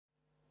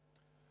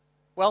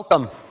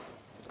Welcome.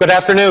 Good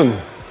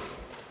afternoon.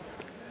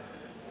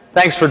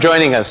 Thanks for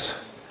joining us.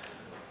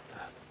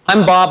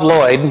 I'm Bob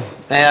Lloyd,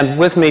 and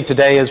with me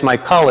today is my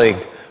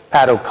colleague,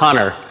 Pat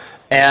O'Connor.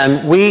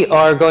 And we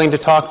are going to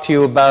talk to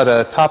you about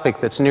a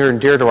topic that's near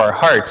and dear to our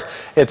hearts.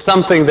 It's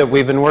something that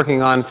we've been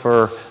working on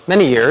for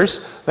many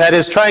years, that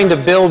is trying to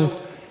build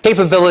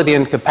capability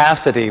and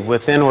capacity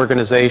within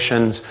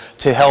organizations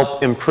to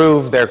help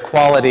improve their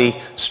quality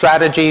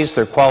strategies,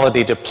 their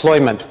quality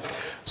deployment.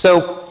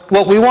 So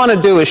what we want to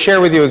do is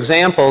share with you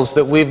examples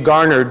that we've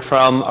garnered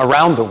from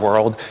around the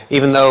world.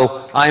 Even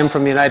though I am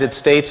from the United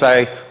States,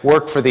 I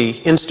work for the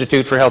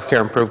Institute for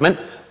Healthcare Improvement,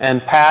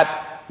 and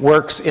Pat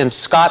works in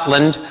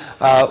Scotland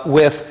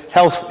with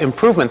Health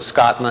Improvement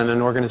Scotland, an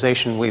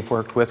organization we've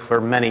worked with for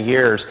many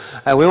years.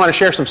 We want to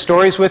share some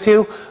stories with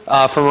you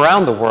from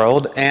around the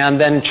world and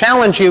then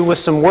challenge you with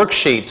some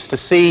worksheets to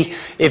see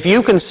if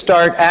you can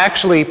start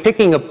actually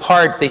picking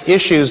apart the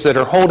issues that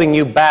are holding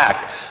you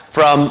back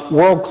from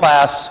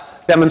world-class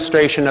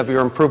demonstration of your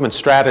improvement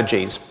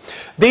strategies.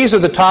 These are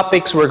the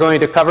topics we're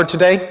going to cover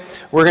today.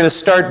 We're going to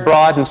start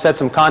broad and set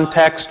some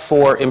context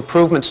for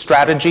improvement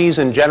strategies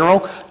in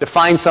general,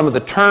 define some of the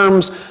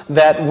terms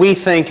that we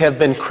think have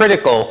been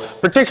critical,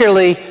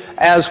 particularly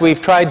as we've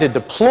tried to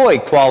deploy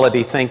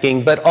quality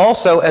thinking, but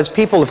also as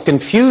people have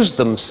confused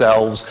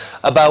themselves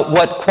about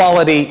what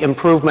quality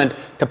improvement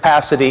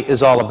capacity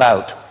is all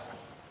about.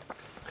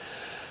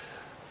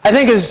 I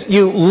think as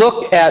you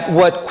look at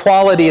what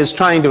quality is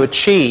trying to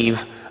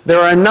achieve, there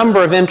are a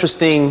number of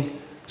interesting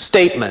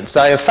statements.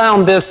 I have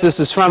found this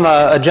is from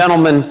a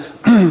gentleman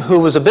who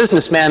was a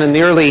businessman in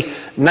the early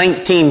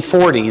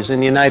 1940s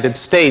in the United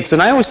States,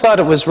 and I always thought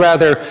it was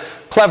rather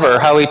clever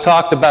how he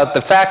talked about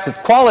the fact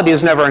that quality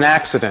is never an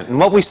accident. And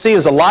what we see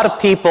is a lot of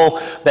people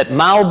that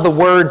mouth the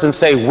words and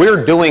say,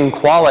 we're doing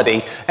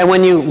quality, and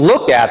when you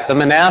look at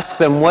them and ask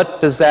them what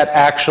does that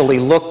actually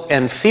look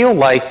and feel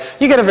like,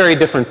 you get a very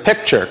different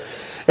picture.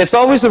 It's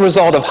always the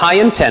result of high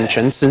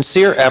intention,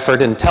 sincere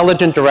effort,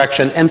 intelligent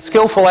direction, and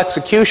skillful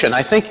execution.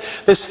 I think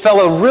this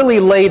fellow really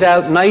laid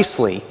out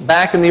nicely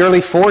back in the early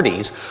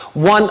 40s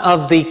one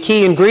of the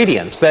key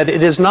ingredients, that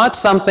it is not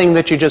something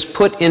that you just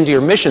put into your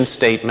mission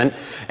statement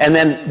and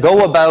then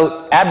go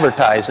about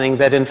advertising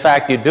that in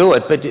fact you do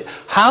it, but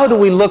how do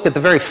we look at the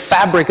very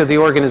fabric of the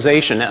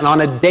organization and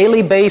on a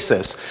daily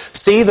basis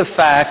see the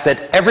fact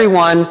that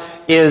everyone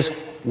is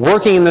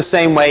working in the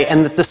same way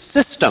and that the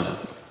system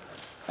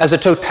as a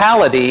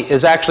totality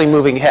is actually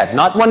moving ahead.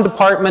 Not one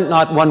department,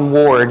 not one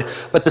ward,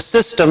 but the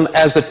system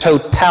as a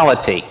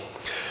totality.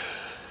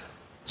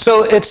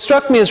 So it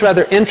struck me as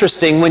rather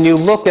interesting when you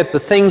look at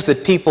the things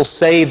that people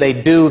say they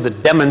do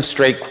that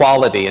demonstrate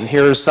quality. And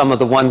here's some of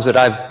the ones that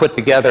I've put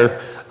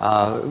together,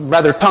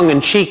 rather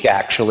tongue-in-cheek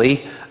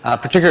actually,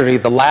 particularly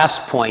the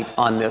last point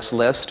on this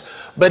list.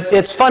 But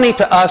it's funny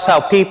to us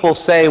how people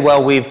say,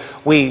 well,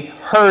 we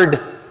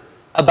heard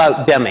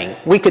about Deming.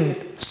 We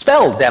could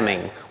spell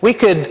Deming. We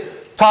could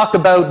talk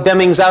about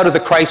Deming's Out of the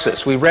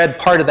Crisis. We read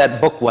part of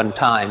that book one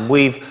time.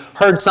 We've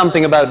heard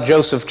something about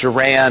Joseph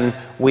Duran.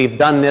 We've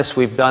done this,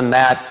 we've done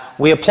that.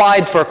 We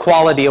applied for a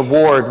quality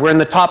award. We're in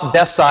the top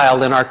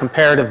decile in our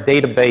comparative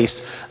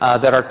database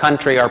that our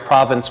country, our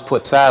province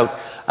puts out.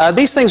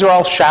 These things are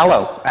all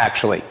shallow,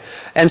 actually.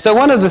 And so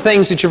one of the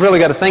things that you've really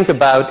got to think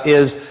about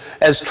is,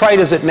 as trite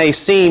as it may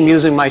seem,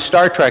 using my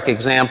Star Trek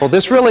example,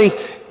 this really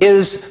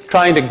is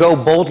trying to go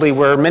boldly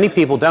where many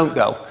people don't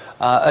go.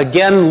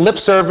 Again, lip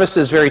service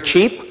is very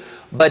cheap,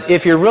 but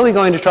if you're really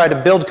going to try to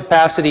build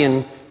capacity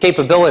and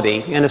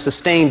capability in a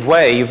sustained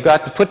way, you've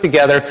got to put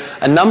together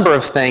a number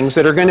of things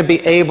that are going to be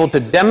able to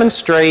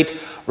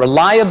demonstrate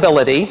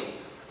reliability,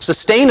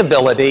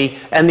 sustainability,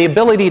 and the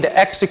ability to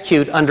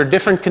execute under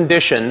different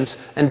conditions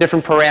and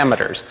different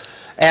parameters.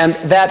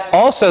 And that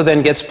also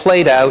then gets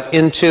played out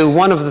into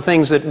one of the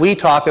things that we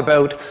talk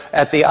about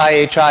at the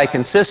IHI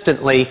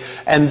consistently,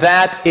 and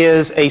that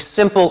is a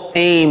simple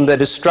aim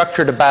that is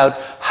structured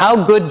about how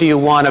good do you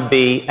want to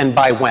be and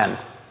by when.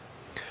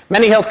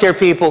 Many healthcare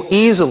people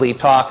easily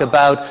talk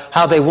about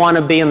how they want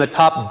to be in the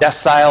top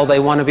decile,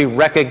 they want to be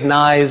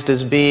recognized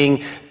as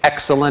being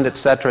excellent,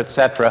 etc.,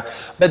 etc.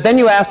 But then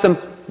you ask them,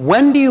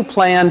 when do you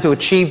plan to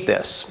achieve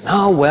this?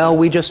 Oh, well,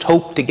 we just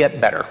hope to get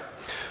better.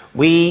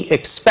 We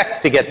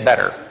expect to get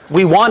better.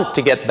 We want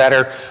to get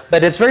better,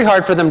 but it's very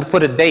hard for them to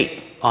put a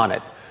date on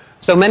it.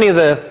 So many of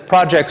the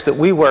projects that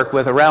we work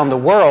with around the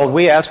world,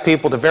 we ask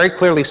people to very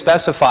clearly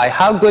specify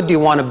how good do you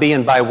want to be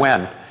and by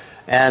when.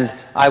 And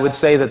I would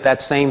say that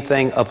that same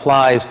thing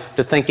applies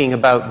to thinking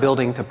about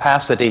building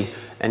capacity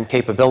and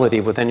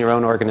capability within your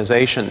own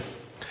organization.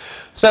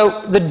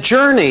 So the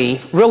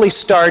journey really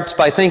starts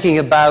by thinking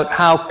about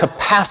how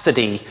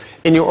capacity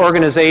in your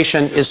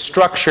organization is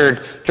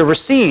structured to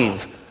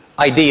receive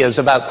ideas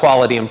about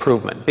quality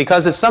improvement,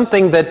 because it's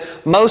something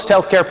that most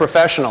healthcare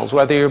professionals,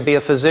 whether you be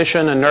a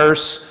physician, a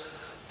nurse,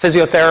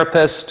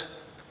 physiotherapist,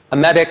 a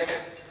medic,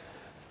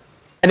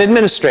 an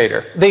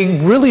administrator, they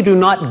really do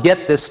not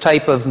get this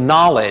type of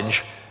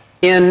knowledge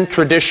in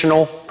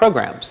traditional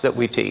programs that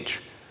we teach.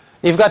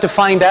 You've got to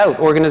find out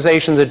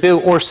organizations that do,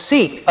 or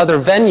seek other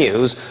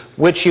venues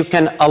which you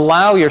can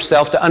allow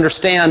yourself to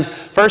understand,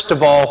 first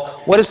of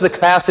all, what is the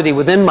capacity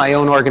within my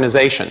own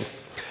organization?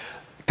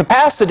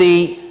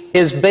 Capacity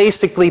is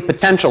basically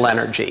potential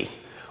energy.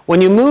 When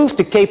you move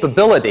to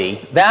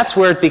capability, that's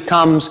where it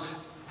becomes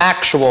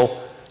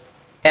actual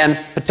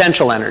and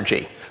potential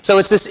energy. So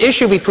it's this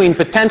issue between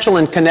potential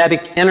and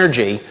kinetic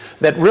energy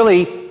that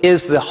really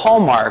is the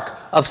hallmark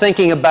of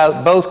thinking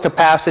about both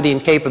capacity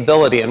and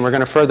capability, and we're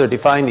going to further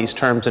define these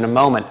terms in a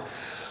moment.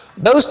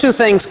 Those two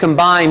things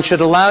combined should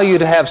allow you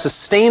to have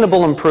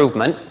sustainable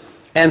improvement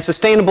and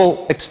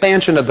sustainable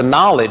expansion of the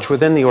knowledge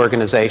within the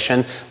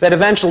organization that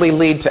eventually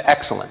lead to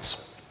excellence.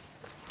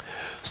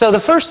 So the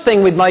first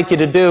thing we'd like you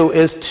to do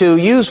is to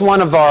use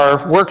one of our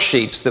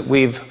worksheets that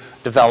we've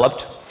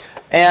developed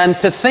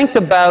and to think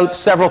about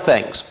several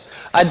things.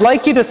 I'd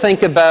like you to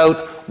think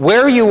about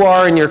where you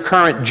are in your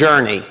current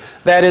journey.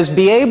 That is,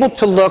 be able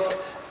to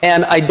look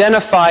and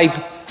identify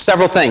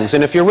several things.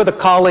 And if you're with a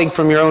colleague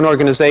from your own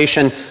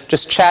organization,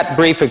 just chat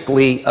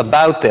briefly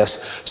about this.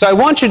 So I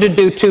want you to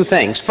do two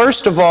things.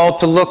 First of all,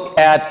 to look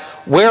at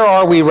where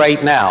are we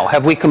right now?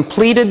 Have we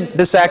completed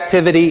this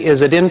activity?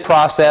 Is it in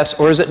process,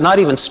 or is it not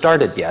even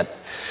started yet?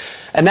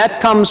 And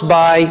that comes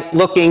by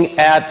looking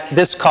at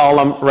this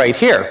column right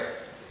here.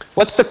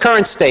 What's the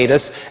current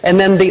status? And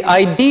then the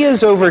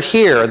ideas over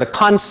here, the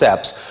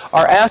concepts,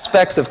 are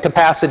aspects of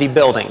capacity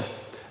building.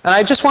 And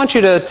I just want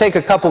you to take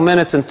a couple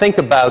minutes and think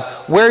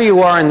about where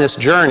you are in this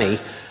journey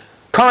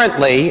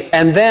currently,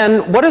 and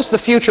then what is the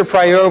future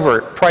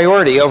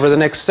priority over the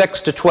next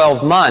 6 to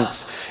 12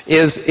 months?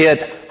 Is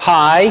it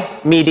high,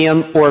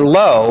 medium, or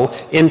low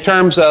in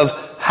terms of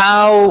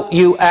how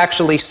you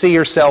actually see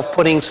yourself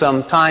putting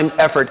some time,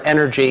 effort,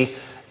 energy,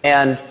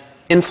 and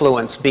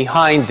influence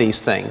behind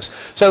these things?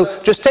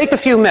 So just take a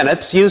few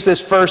minutes, use this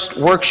first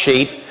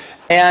worksheet,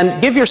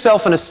 and give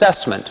yourself an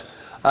assessment.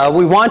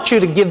 We want you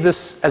to give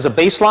this as a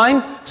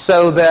baseline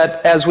so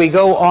that as we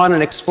go on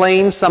and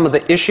explain some of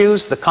the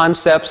issues, the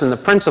concepts, and the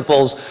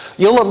principles,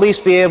 you'll at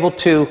least be able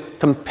to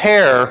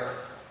compare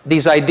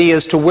these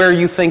ideas to where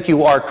you think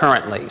you are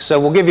currently. So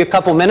we'll give you a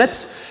couple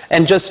minutes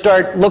and just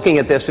start looking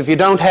at this. If you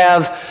don't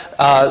have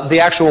the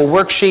actual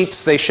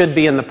worksheets, they should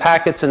be in the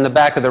packets in the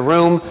back of the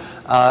room.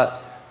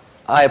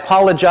 I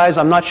apologize,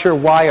 I'm not sure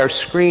why our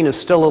screen is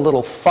still a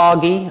little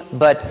foggy,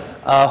 but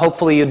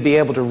hopefully you'd be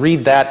able to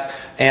read that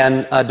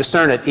and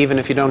discern it even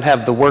if you don't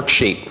have the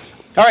worksheet.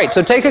 All right,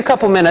 so take a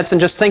couple minutes and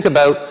just think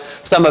about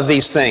some of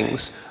these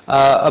things,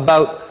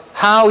 about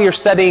how you're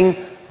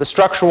setting the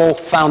structural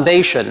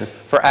foundation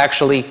for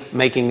actually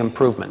making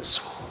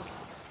improvements.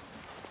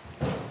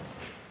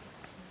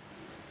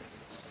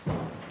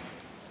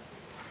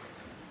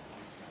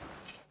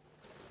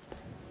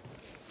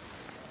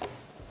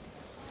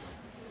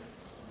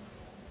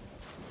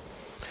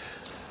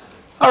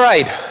 All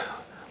right,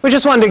 we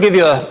just wanted to give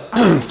you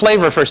a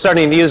flavor for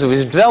starting to use it.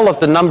 We've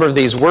developed a number of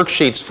these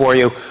worksheets for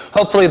you,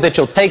 hopefully that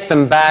you'll take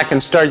them back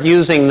and start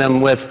using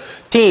them with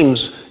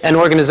teams and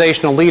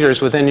organizational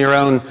leaders within your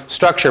own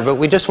structure. But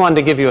we just wanted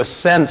to give you a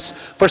sense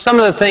for some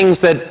of the things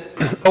that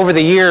over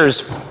the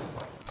years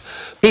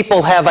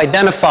people have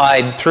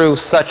identified through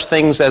such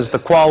things as the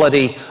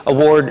Quality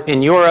Award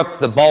in Europe,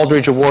 the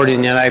Baldrige Award in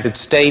the United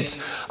States,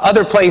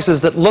 other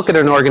places that look at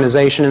an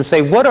organization and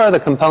say, what are the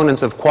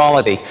components of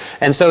quality?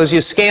 And so as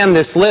you scan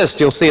this list,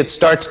 you'll see it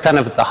starts kind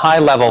of at the high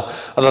level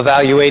of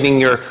evaluating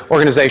your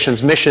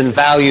organization's mission,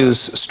 values,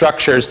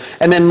 structures,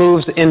 and then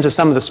moves into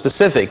some of the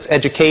specifics,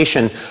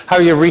 education, how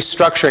you're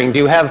restructuring. Do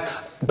you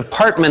have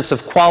departments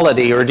of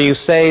quality, or do you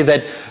say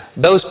that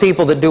those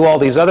people that do all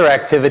these other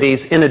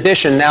activities, in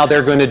addition, now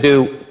they're going to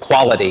do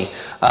quality?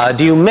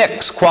 Do you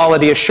mix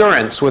quality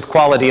assurance with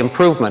quality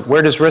improvement?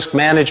 Where does risk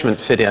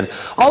management fit in?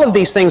 All of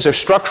these things are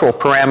structural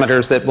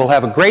parameters that will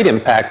have a great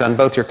impact on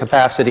both your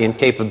capacity and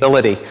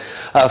capability.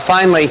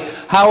 Finally,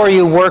 how are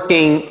you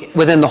working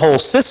within the whole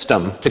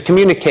system to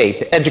communicate,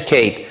 to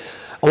educate?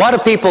 A lot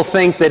of people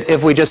think that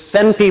if we just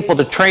send people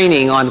to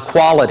training on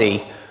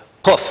quality,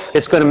 poof,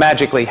 it's going to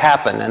magically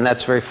happen, and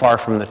that's very far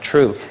from the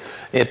truth.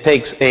 It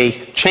takes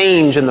a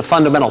change in the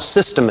fundamental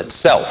system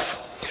itself.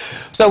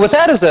 So with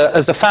that as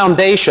a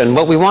foundation,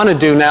 what we want to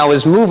do now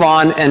is move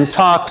on and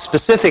talk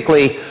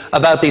specifically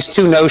about these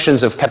two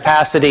notions of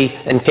capacity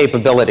and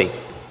capability.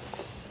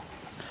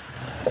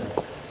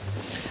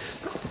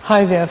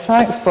 Hi there,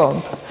 thanks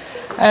Bob.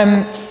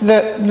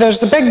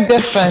 There's a big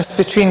difference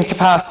between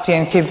capacity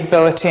and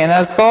capability, and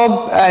as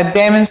Bob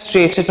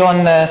demonstrated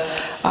on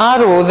the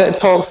arrow that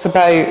talks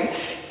about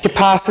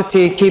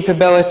capacity,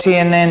 capability,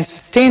 and then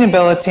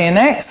sustainability and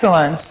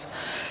excellence,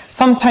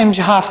 sometimes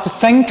you have to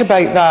think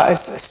about that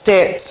as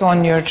steps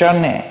on your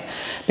journey.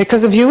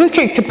 Because if you look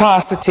at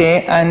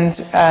capacity, and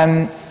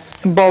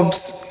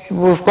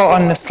we've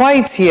got on the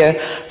slides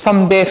here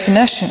some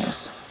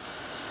definitions.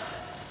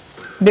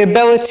 The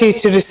ability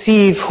to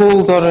receive,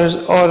 hold, or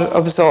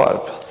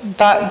absorb.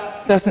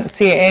 That doesn't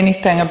say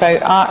anything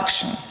about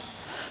action,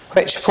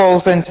 which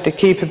falls into the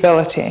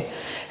capability.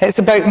 It's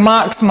about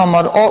maximum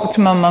or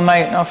optimum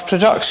amount of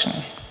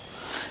production.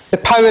 the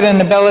power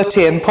and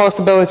ability and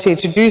possibility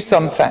to do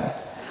something.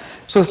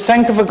 So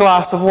think of a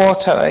glass of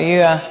water. Are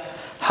you a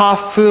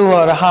half full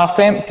or a half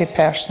empty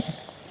person?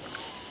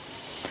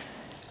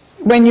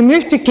 When you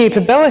move to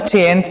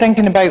capability and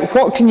thinking about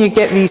what can you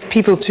get these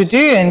people to do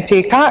and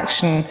take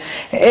action,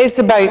 it is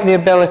about the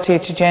ability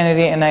to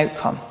generate an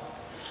outcome.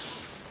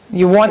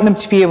 You want them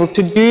to be able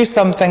to do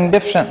something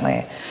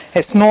differently.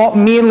 It's not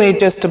merely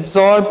just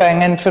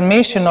absorbing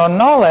information or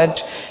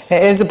knowledge,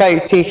 it is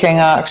about taking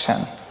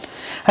action.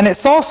 And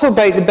it's also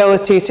about the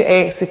ability to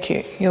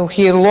execute. You'll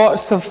hear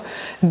lots of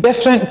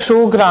different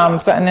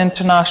programs at an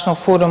international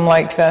forum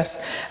like this,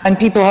 and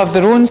people have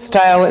their own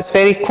style. It's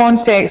very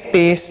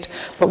context-based,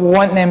 but we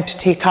want them to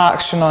take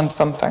action on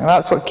something.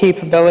 That's what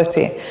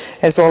capability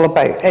is all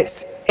about.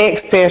 It's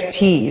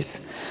expertise,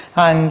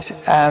 and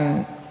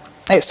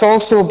it's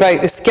also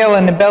about the skill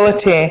and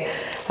ability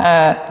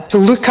to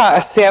look at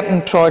a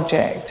certain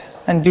project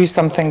and do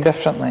something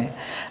differently.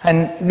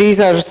 And these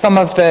are some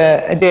of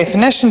the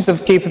definitions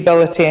of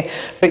capability,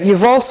 but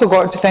you've also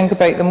got to think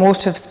about the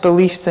motives,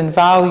 beliefs and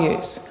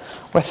values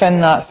within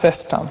that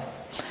system.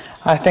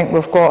 I think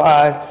we've got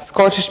a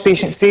Scottish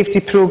Patient Safety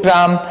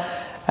Programme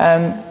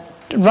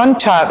run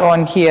chart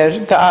on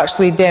here that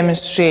actually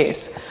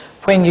demonstrates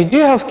when you do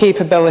have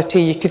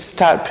capability, you could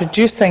start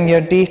producing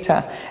your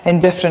data in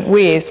different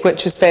ways,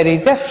 which is very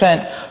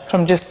different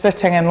from just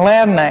sitting and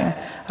learning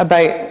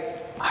about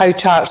how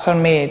charts are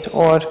made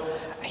or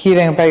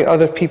hearing about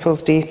other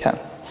people's data.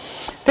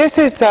 This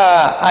is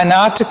an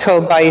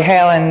article by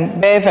Helen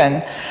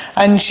Bevan,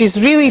 and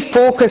she's really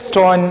focused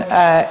on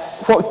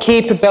what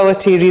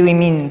capability really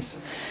means,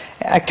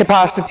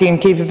 capacity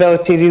and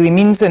capability really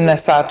means in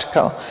this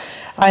article.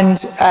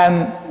 And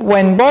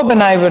when Bob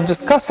and I were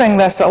discussing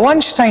this at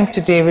lunchtime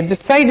today, we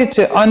decided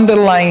to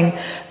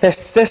underline this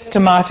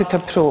systematic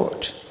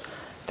approach.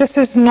 This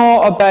is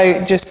not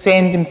about just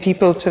sending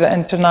people to the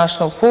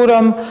international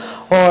forum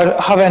or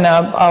having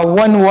a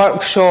one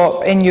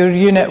workshop in your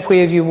unit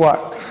where you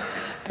work.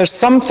 There's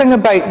something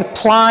about the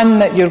plan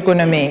that you're going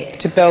to make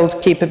to build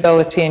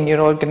capability in your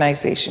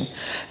organisation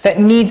that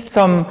needs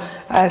some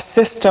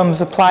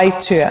systems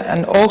applied to it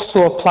and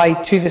also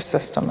applied to the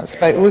system. It's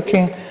about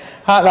looking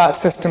at that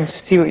system to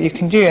see what you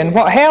can do. And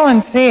what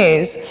Helen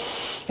says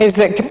is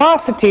that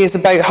capacity is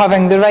about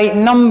having the right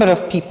number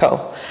of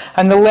people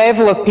and the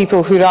level of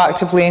people who are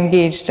actively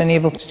engaged and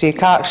able to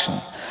take action.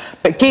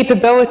 But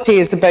capability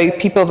is about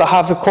people that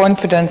have the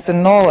confidence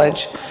and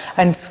knowledge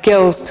and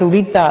skills to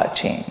lead that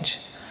change.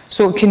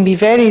 So it can be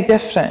very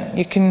different.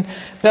 You can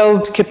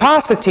build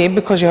capacity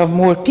because you have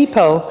more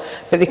people,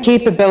 but the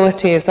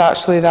capability is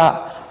actually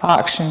that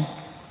action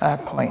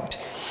point.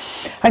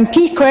 And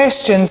key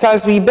questions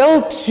as we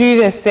build through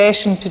this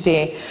session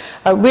today,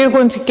 we're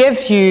going to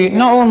give you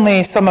not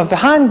only some of the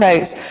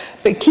handouts,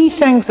 but key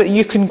things that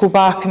you can go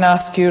back and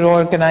ask your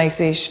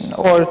organisation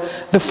or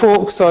the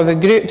folks or the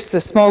groups, the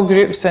small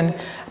groups and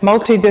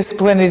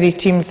multidisciplinary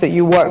teams that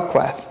you work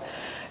with.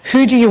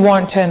 Who do you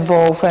want to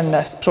involve in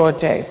this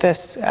project,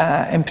 this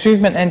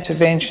improvement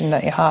intervention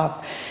that you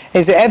have?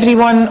 Is it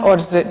everyone or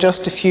is it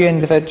just a few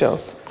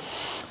individuals?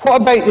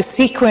 What about the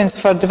sequence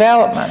for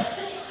development?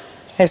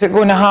 Is it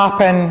going to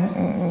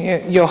happen,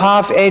 you'll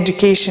have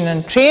education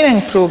and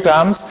training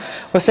programs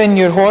within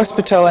your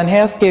hospital and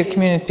healthcare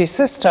community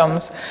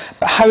systems,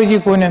 but how are you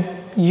going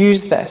to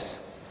use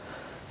this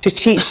to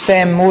teach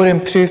them more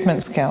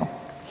improvement skill?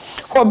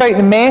 What about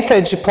the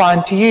methods you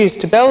plan to use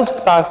to build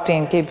capacity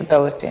and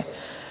capability?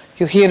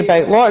 You'll hear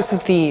about lots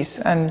of these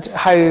and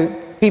how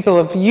people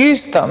have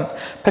used them,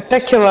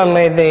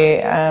 particularly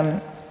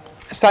the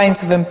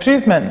science of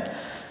improvement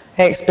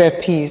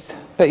expertise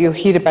that you'll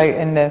hear about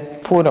in the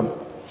forum.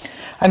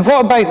 And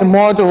what about the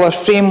model or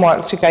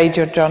framework to guide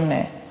your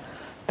journey?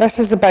 This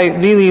is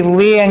about really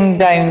laying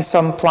down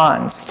some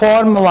plans,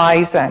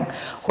 formalising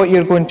what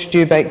you're going to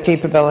do about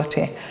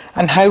capability,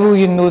 and how will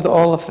you know that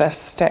all of this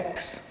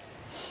sticks?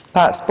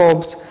 That's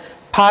Bob's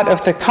part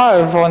of the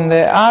curve on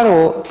the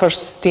arrow for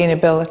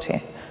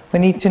sustainability. We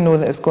need to know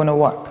that it's going to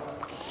work.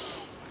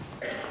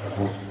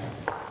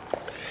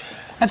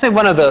 I'd say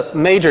one of the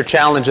major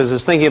challenges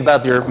is thinking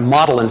about your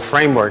model and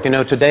framework. You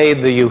know, today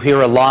you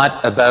hear a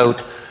lot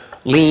about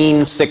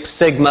Lean, Six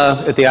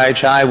Sigma. At the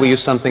IHI, we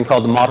use something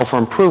called the Model for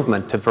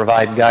Improvement to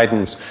provide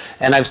guidance.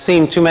 And I've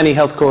seen too many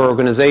healthcare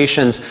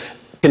organizations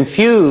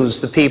confuse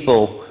the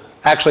people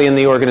actually in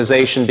the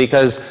organization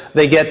because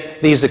they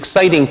get these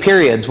exciting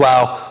periods.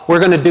 Wow, we're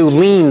going to do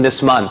Lean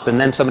this month.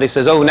 And then somebody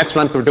says, oh, next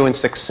month we're doing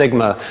Six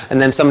Sigma.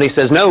 And then somebody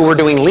says, no, we're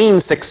doing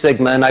Lean Six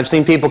Sigma. And I've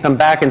seen people come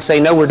back and say,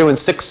 no, we're doing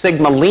Six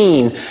Sigma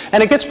Lean.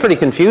 And it gets pretty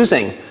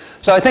confusing.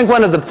 So I think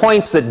one of the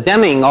points that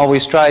Deming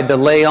always tried to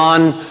lay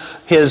on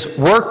his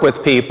work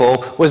with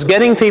people was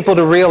getting people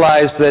to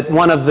realize that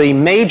one of the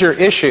major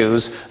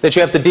issues that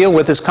you have to deal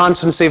with is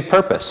constancy of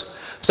purpose.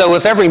 So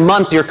if every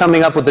month you're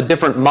coming up with a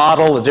different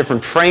model, a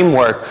different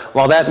framework,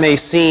 while that may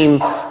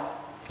seem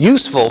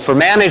useful for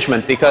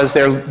management because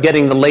they're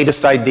getting the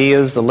latest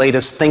ideas, the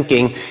latest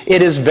thinking.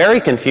 It is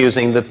very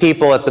confusing, the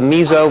people at the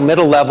meso,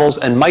 middle levels,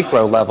 and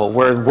micro level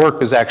where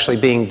work is actually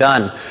being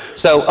done.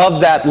 So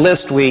of that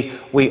list we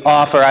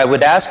offer, I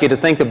would ask you to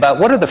think about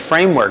what are the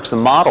frameworks, the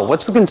model,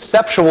 what's the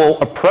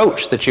conceptual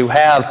approach that you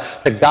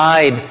have to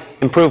guide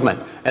improvement.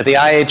 At the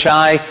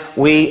IHI,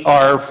 we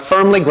are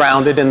firmly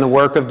grounded in the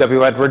work of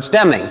W. Edwards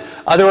Deming.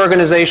 Other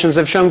organizations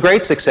have shown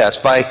great success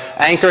by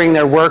anchoring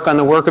their work on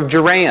the work of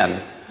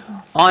Duran,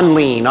 on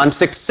Lean, on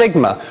Six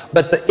Sigma.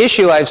 But the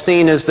issue I've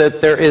seen is that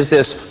there is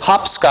this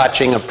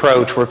hopscotching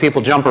approach where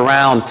people jump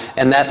around,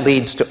 and that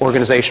leads to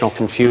organizational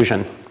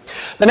confusion.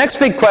 The next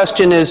big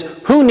question is,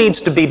 who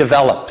needs to be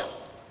developed?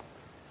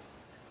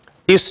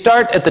 Do you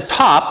start at the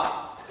top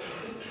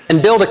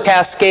and build a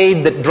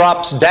cascade that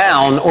drops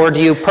down, or do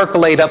you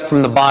percolate up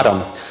from the bottom?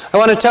 I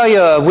want to tell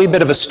you a wee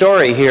bit of a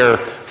story here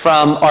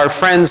from our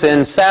friends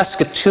in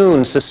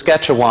Saskatoon,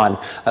 Saskatchewan.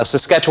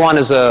 Saskatchewan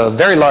is a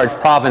very large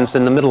province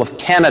in the middle of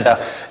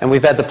Canada, and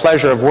we've had the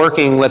pleasure of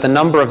working with a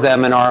number of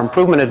them in our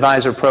Improvement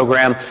Advisor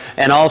program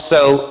and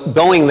also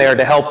going there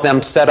to help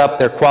them set up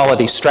their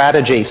quality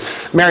strategies.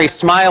 Mary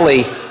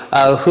Smiley,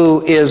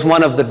 who is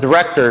one of the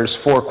directors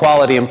for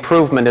quality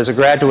improvement, is a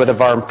graduate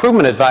of our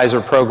Improvement Advisor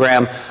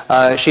program.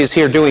 She's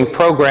here doing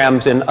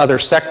programs in other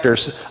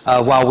sectors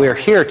while we're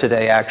here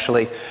today,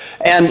 actually.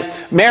 And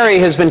Mary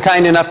has been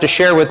kind enough to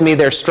share with me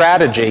their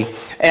strategy.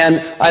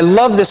 And I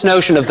love this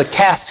notion of the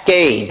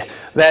cascade.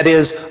 That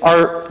is,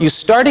 are you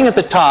starting at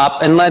the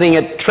top and letting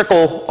it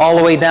trickle all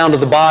the way down to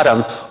the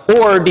bottom,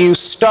 or do you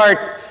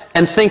start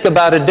and think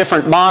about a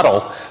different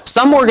model?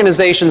 Some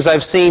organizations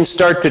I've seen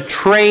start to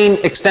train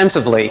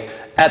extensively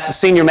at the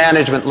senior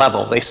management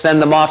level. They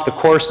send them off to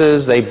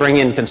courses, they bring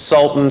in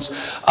consultants.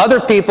 Other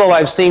people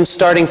I've seen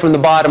starting from the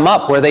bottom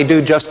up where they do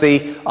just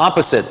the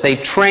opposite. They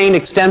train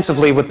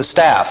extensively with the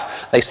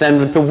staff. They send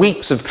them to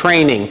weeks of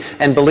training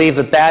and believe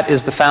that that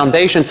is the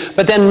foundation,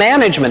 but then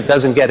management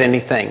doesn't get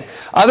anything.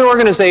 Other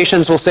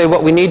organizations will say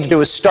what we need to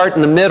do is start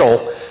in the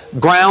middle,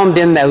 ground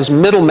in those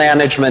middle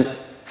management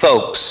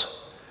folks,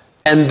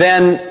 and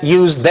then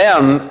use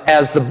them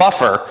as the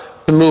buffer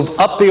to move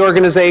up the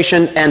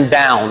organization and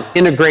down,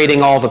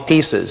 integrating all the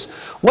pieces.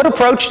 What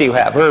approach do you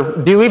have? Or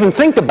do you even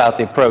think about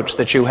the approach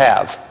that you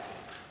have?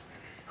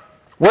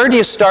 Where do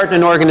you start in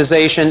an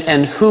organization,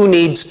 and who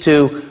needs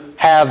to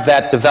have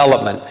that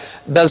development?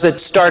 Does it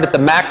start at the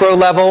macro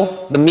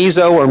level, the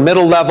meso or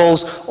middle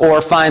levels,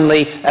 or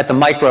finally at the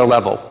micro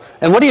level?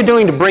 And what are you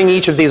doing to bring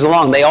each of these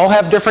along? They all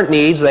have different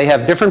needs, they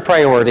have different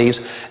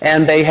priorities,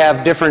 and they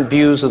have different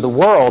views of the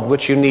world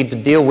which you need to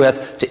deal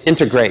with to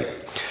integrate.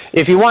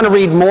 If you want to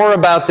read more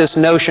about this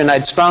notion,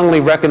 I'd strongly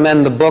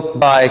recommend the book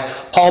by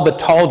Paul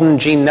Batalden,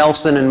 Gene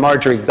Nelson, and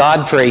Marjorie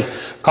Godfrey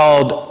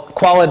called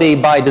Quality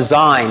by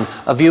Design,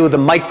 a view of the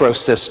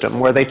microsystem,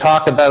 where they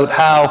talk about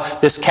how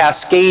this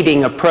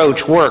cascading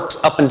approach works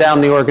up and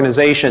down the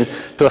organization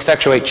to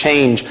effectuate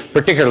change,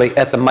 particularly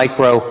at the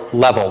micro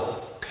level.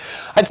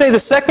 I'd say the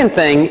second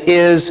thing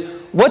is,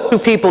 what do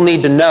people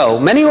need to know?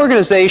 Many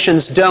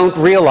organizations don't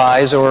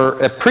realize or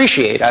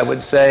appreciate, I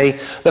would say,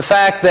 the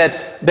fact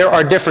that there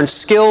are different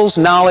skills,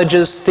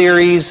 knowledges,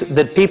 theories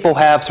that people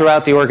have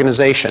throughout the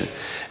organization.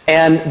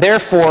 And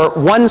therefore,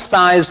 one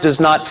size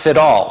does not fit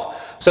all.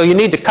 So you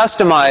need to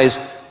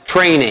customize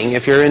training,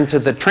 if you're into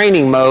the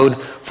training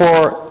mode,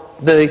 for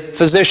the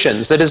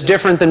physicians, that is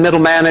different than middle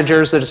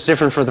managers, that is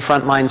different for the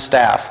frontline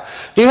staff.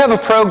 Do you have a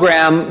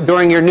program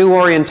during your new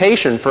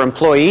orientation for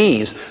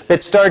employees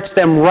that starts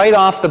them right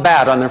off the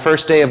bat on their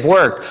first day of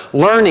work,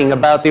 learning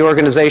about the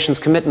organization's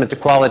commitment to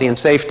quality and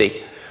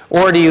safety?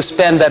 Or do you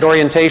spend that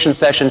orientation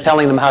session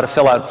telling them how to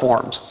fill out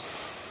forms?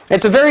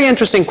 It's a very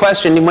interesting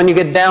question when you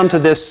get down to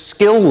this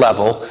skill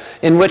level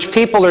in which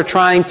people are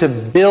trying to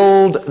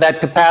build that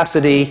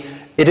capacity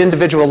at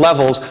individual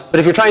levels, but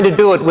if you're trying to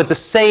do it with the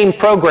same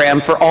program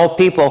for all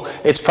people,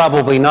 it's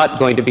probably not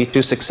going to be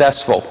too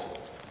successful.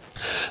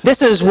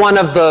 This is one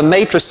of the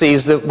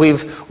matrices that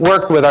we've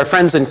worked with our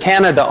friends in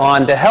Canada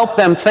on to help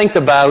them think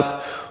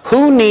about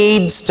who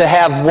needs to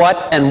have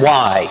what and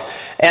why.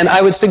 And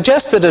I would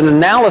suggest that an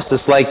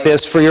analysis like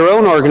this for your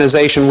own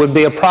organization would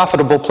be a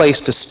profitable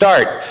place to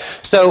start.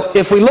 So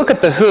if we look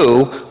at the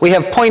who, we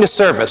have point of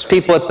service,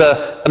 people at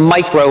the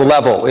micro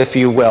level, if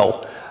you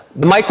will.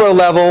 The micro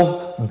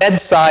level,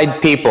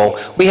 bedside people.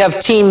 We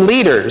have team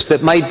leaders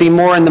that might be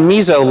more in the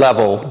meso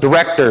level,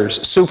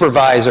 directors,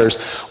 supervisors.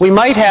 We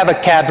might have a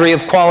cadre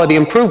of quality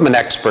improvement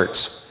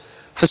experts,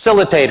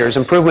 facilitators,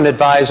 improvement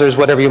advisors,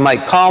 whatever you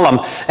might call them.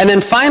 And then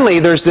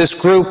finally, there's this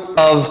group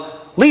of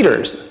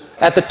leaders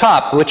at the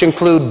top, which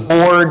include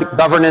board,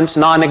 governance,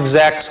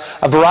 non-execs,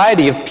 a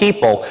variety of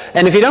people.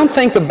 And if you don't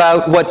think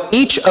about what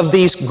each of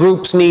these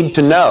groups need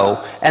to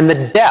know and the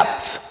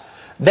depth,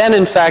 then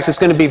in fact it's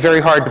going to be very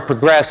hard to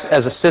progress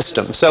as a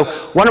system. So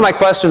one of my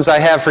questions I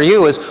have for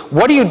you is,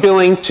 what are you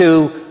doing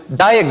to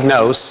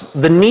diagnose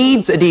the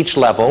needs at each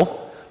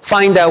level,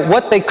 find out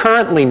what they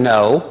currently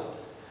know,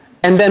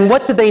 and then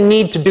what do they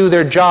need to do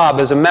their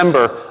job as a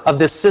member of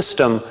this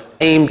system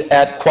aimed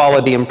at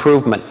quality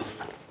improvement?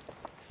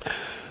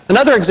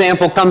 Another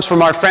example comes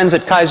from our friends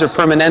at Kaiser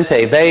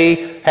Permanente.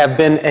 They have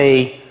been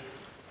a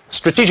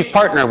strategic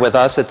partner with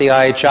us at the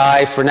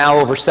IHI for now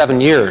over 7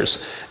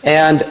 years.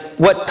 And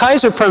what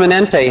Kaiser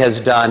Permanente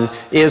has done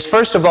is,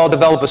 first of all,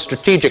 develop a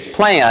strategic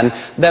plan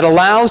that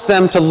allows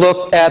them to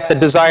look at the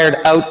desired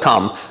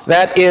outcome.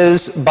 That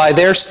is, by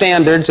their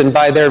standards and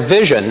by their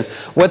vision,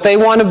 what they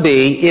want to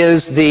be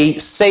is the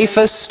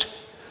safest,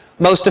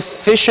 most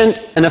efficient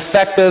and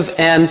effective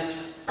and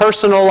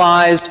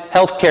personalized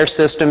healthcare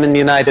system in the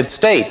United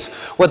States.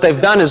 What they've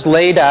done is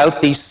laid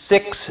out these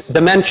 6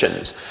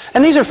 dimensions.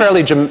 And these are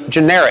fairly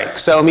generic.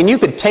 So, I mean, you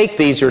could take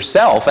these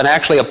yourself and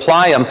actually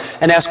apply them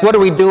and ask, what are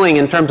we doing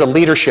in terms of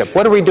leadership?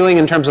 What are we doing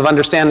in terms of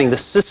understanding the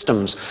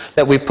systems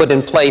that we put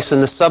in place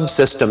and the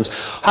subsystems?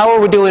 How are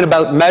we doing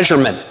about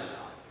measurement?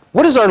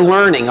 What is our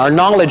learning, our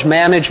knowledge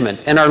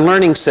management, and our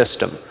learning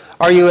system?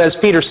 Are you, as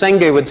Peter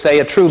Senge would say,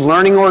 a true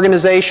learning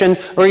organization,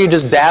 or are you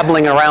just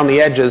dabbling around the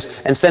edges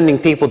and sending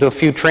people to a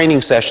few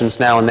training sessions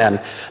now and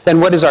then? Then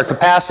what is our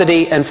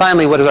capacity? And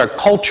finally, what is our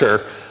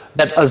culture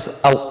that is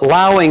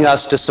allowing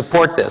us to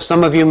support this?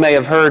 Some of you may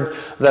have heard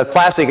the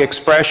classic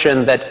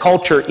expression that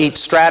culture eats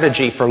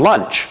strategy for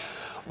lunch.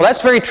 Well,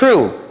 that's very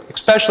true,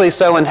 especially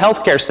so in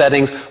healthcare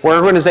settings where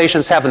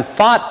organizations haven't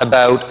thought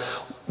about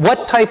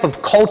what type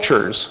of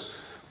cultures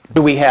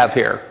do we have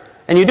here.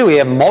 And you do, we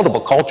have multiple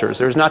cultures.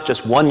 There's not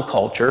just one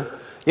culture.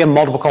 You have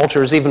multiple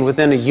cultures even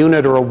within a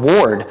unit or a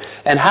ward.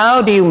 And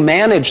how do you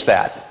manage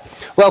that?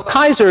 Well,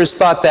 Kaiser has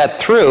thought that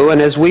through,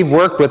 and as we've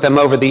worked with them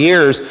over the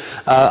years,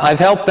 I've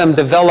helped them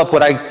develop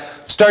what I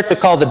start to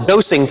call the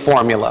dosing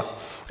formula.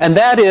 And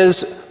that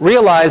is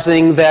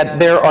realizing that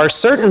there are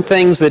certain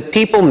things that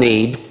people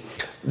need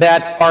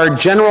that are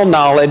general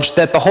knowledge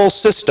that the whole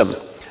system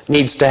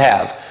needs to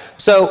have.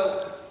 So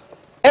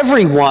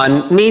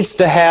everyone needs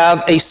to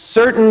have a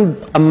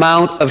certain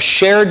amount of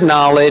shared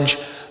knowledge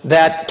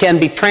that can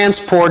be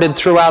transported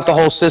throughout the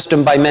whole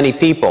system by many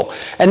people.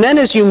 And then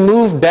as you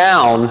move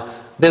down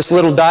this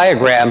little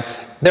diagram,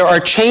 there are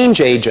change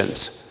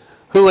agents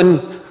who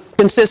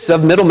consists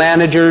of middle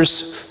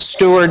managers,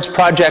 stewards,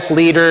 project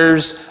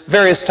leaders,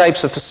 various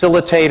types of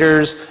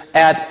facilitators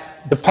at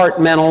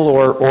departmental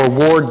or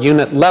ward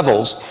unit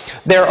levels.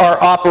 There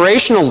are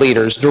operational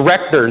leaders,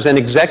 directors, and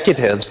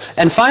executives.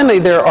 And finally,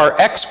 there are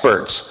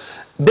experts.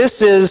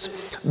 This is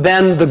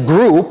then the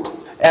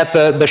group at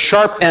the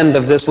sharp end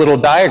of this little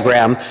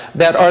diagram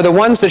that are the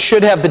ones that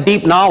should have the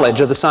deep knowledge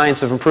of the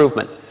science of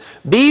improvement.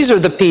 These are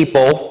the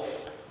people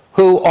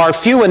who are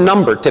few in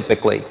number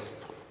typically,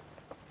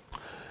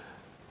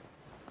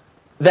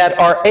 that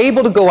are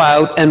able to go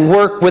out and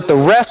work with the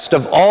rest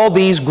of all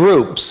these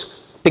groups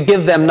to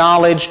give them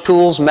knowledge,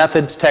 tools,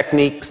 methods,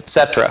 techniques,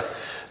 etc.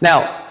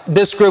 Now,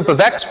 this group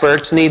of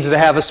experts needs to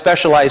have a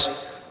specialized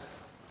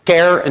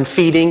care and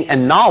feeding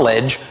and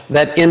knowledge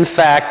that, in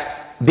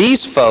fact,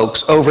 these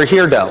folks over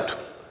here don't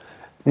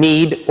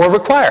need or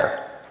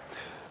require.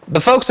 The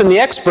folks in the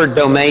expert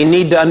domain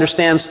need to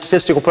understand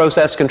statistical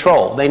process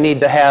control. They need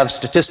to have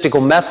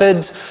statistical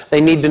methods. They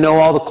need to know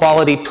all the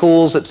quality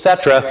tools,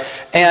 etc.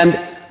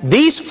 And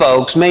these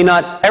folks may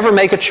not ever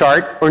make a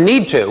chart or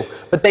need to,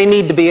 but they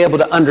need to be able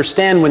to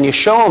understand when you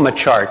show them a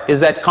chart, is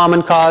that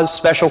common cause,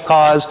 special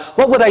cause?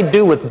 What would I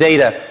do with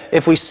data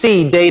if we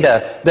see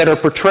data that are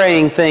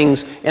portraying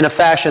things in a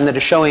fashion that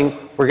is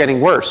showing we're getting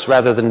worse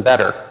rather than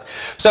better?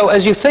 So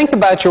as you think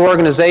about your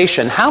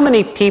organization, how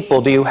many people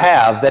do you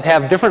have that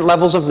have different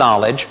levels of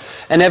knowledge?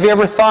 And have you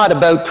ever thought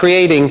about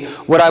creating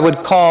what I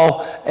would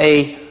call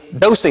a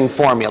dosing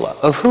formula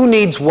of who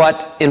needs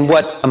what in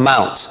what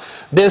amounts?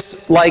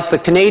 This, like the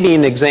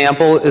Canadian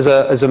example, is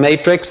a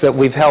matrix that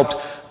we've helped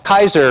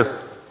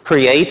Kaiser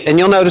create, and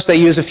you'll notice they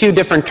use a few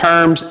different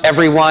terms: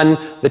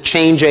 everyone, the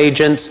change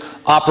agents,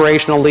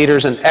 operational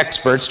leaders, and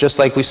experts, just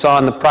like we saw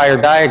in the prior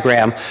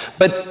diagram.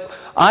 But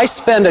I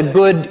spent a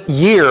good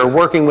year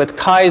working with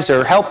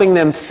Kaiser, helping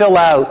them fill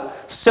out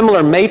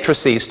similar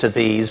matrices to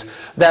these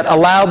that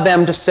allowed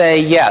them to say,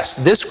 yes,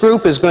 this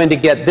group is going to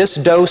get this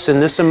dose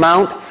in this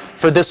amount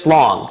for this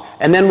long.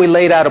 And then we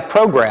laid out a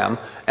program,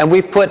 and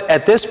we've put,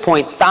 at this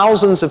point,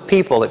 thousands of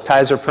people at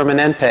Kaiser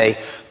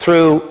Permanente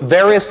through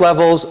various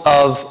levels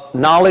of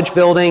knowledge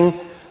building,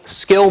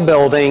 skill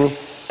building,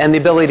 and the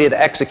ability to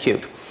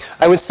execute.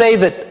 I would say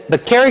that the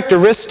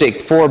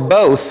characteristic for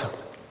both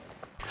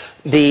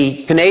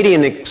the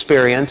Canadian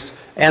experience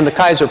and the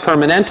Kaiser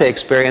Permanente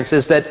experience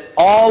is that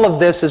all of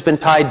this has been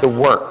tied to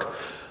work.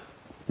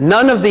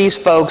 None of these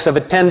folks have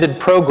attended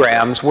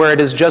programs where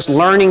it is just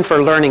learning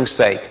for learning's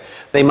sake.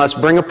 They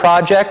must bring a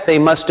project, they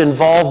must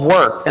involve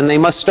work, and they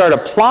must start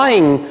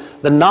applying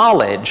the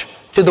knowledge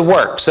to the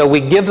work. So we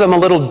give them a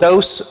little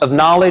dose of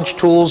knowledge,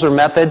 tools, or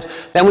methods,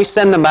 then we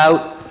send them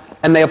out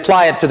and they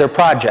apply it to their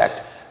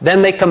project.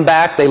 Then they come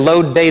back, they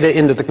load data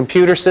into the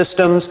computer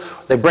systems,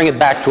 they bring it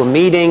back to a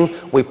meeting,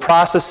 we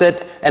process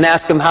it, and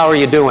ask them, how are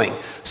you doing?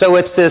 So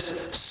it's this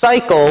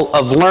cycle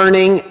of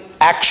learning,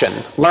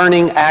 action,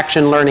 learning,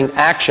 action, learning,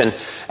 action.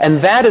 And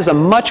that is a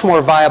much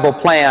more viable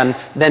plan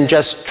than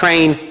just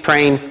train,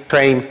 train,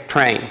 train,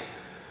 train.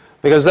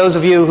 Because those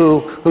of you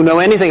who know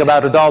anything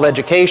about adult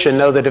education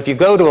know that if you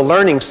go to a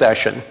learning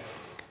session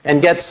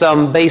and get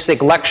some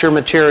basic lecture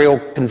material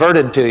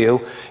converted to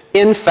you,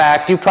 in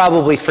fact, you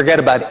probably forget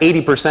about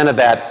 80% of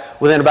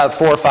that within about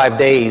 4 or 5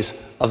 days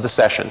of the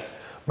session.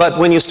 But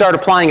when you start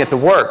applying it to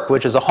work,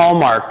 which is a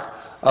hallmark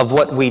of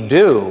what we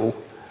do,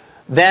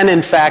 then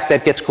in fact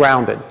that gets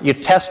grounded. You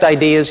test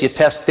ideas, you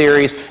test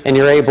theories, and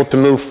you're able to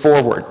move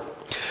forward.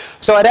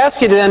 So I'd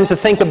ask you then to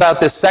think about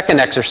this second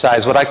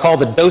exercise, what I call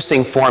the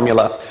dosing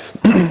formula.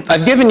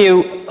 I've given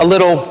you a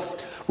little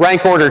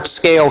rank-ordered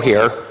scale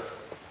here.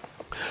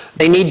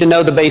 They need to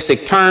know the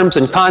basic terms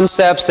and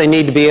concepts, they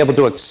need to be able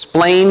to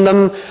explain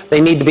them,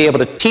 they need to be able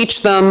to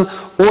teach them,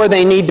 or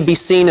they need to be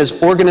seen as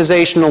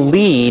organizational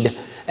lead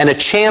and a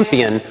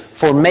champion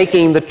for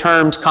making the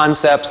terms,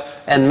 concepts,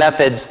 and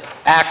methods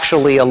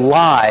actually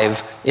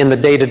alive in the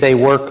day-to-day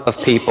work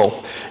of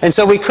people. And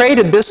so we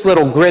created this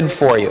little grid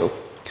for you.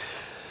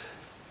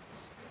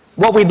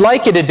 What we'd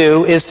like you to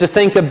do is to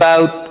think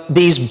about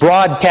these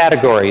broad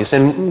categories,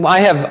 and I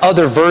have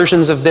other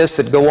versions of this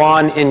that go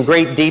on in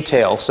great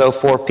detail. So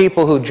for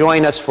people who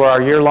join us for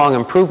our year-long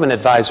Improvement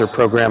Advisor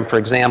program, for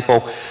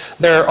example,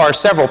 there are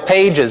several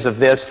pages of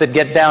this that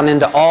get down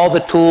into all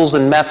the tools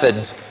and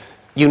methods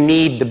you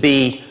need to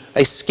be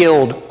a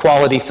skilled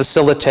quality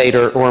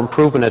facilitator or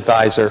improvement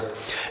advisor.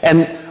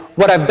 And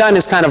what I've done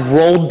is kind of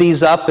rolled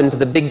these up into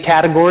the big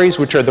categories,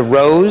 which are the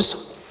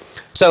rows.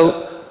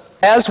 So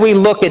as we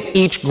look at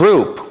each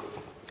group,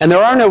 and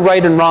there are no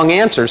right and wrong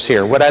answers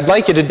here, what I'd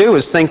like you to do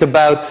is think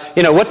about,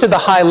 what do the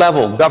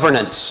high-level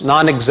governance,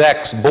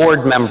 non-execs,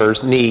 board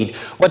members need?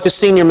 What does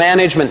senior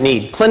management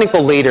need?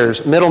 Clinical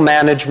leaders, middle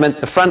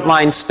management, the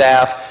frontline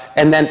staff,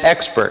 and then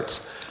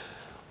experts.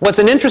 What's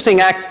an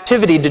interesting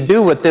activity to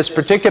do with this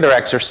particular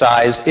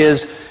exercise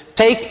is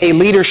take a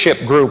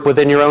leadership group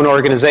within your own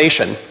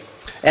organization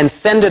and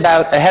send it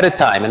out ahead of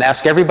time and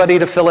ask everybody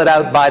to fill it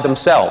out by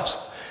themselves,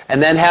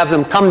 and then have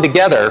them come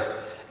together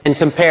and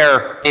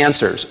compare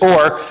answers,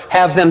 or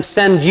have them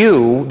send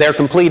you their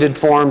completed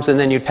forms and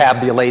then you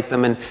tabulate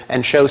them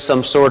and show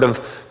some sort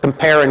of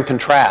compare and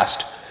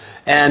contrast.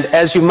 And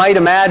as you might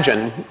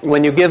imagine,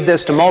 when you give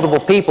this to multiple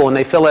people and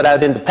they fill it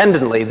out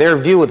independently, their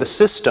view of the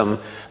system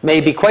may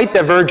be quite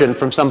divergent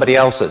from somebody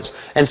else's.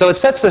 And so it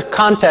sets the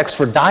context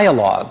for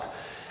dialogue.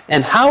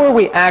 And how are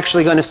we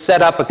actually going to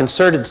set up a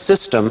concerted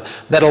system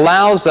that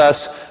allows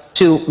us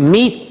to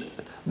meet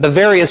the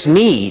various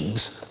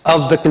needs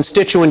of the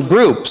constituent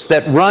groups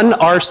that run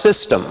our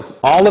system,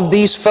 all of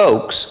these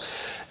folks,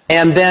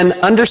 and then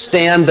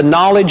understand the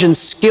knowledge and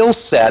skill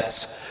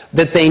sets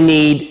that they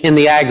need in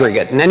the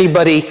aggregate. And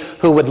anybody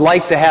who would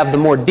like to have the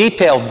more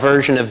detailed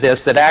version of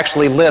this that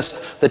actually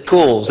lists the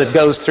tools, it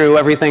goes through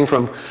everything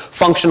from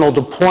functional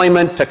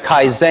deployment to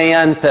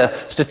Kaizen to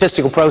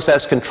statistical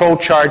process control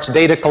charts,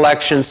 data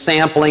collection,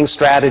 sampling,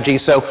 strategy.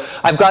 So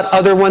I've got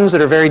other ones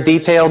that are very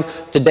detailed.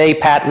 Today,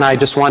 Pat and I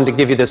just wanted to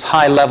give you this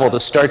high level to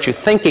start you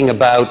thinking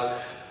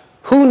about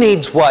who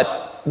needs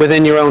what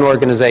within your own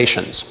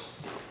organizations.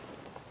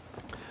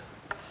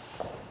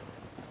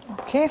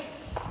 Okay.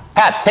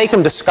 Pat, take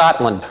them to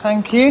Scotland.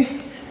 Thank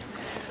you.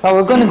 Well,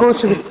 we're going to go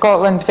to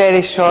Scotland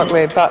very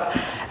shortly, but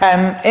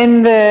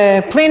in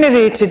the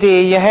plenary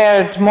today, you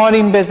heard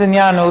Maureen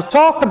Bizignano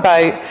talk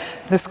about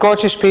the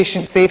Scottish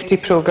Patient Safety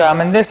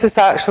Programme, and this is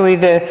actually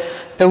the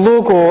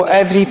logo,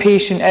 Every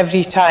Patient,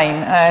 Every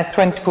Time,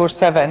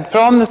 24/7,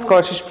 from the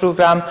Scottish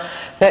programme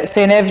that's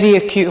in every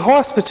acute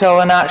hospital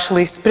and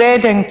actually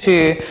spreading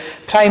to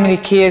primary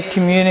care,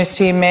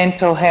 community,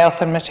 mental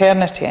health and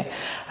maternity.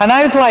 And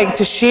I would like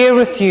to share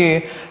with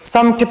you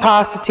some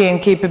capacity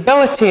and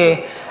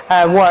capability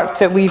work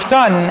that we've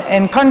done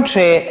in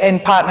country in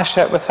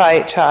partnership with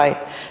IHI,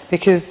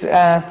 because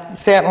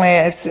certainly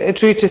it's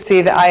true to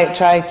say that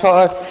IHI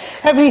taught us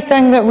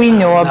everything that we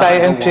know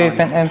about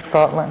improvement in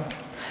Scotland.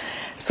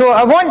 So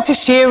I want to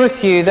share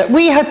with you that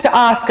we had to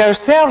ask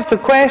ourselves the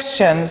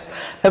questions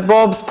that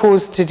Bob's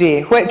posed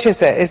today. Which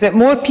is it? Is it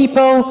more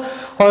people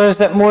or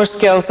is it more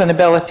skills and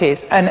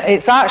abilities? And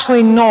it's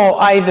actually not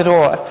either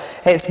or,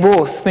 it's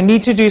both. We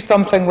need to do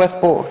something with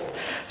both.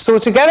 So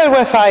together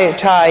with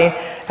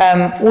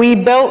IHI, we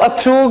built a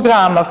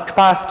programme of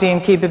capacity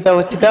and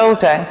capability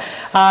building,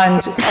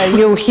 and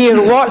you'll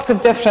hear lots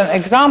of different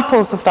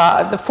examples of that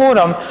at the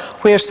forum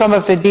where some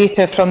of the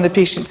data from the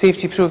patient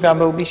safety programme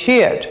will be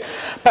shared.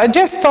 But I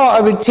just thought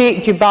I would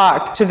take you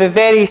back to the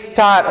very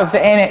start of the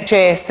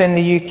NHS in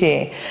the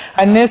UK,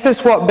 and this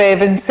is what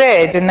Bevan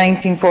said in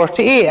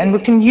 1948, and we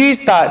can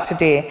use that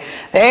today.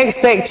 The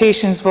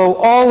expectations will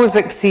always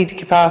exceed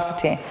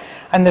capacity,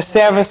 and the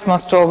service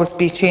must always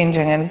be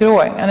changing and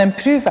growing and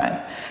improving.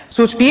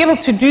 So to be able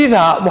to do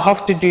that, we'll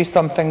have to do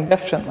something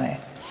differently.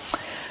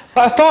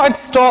 But I thought I'd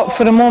stop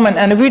for a moment,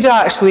 and I would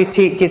actually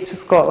take you to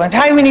Scotland.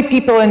 How many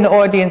people in the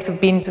audience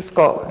have been to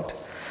Scotland?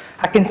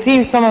 I can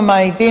see some of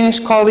my Danish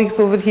colleagues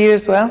over here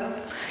as well.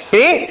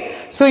 Great.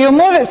 So you'll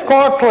know that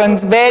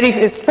Scotland's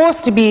it's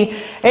supposed to be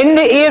in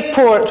the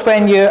airport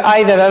when you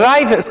either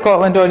arrive at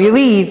Scotland or you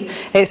leave.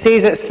 It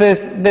says it's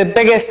the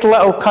biggest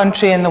little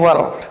country in the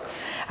world.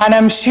 And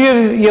I'm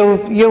sure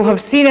you'll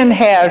have seen and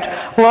heard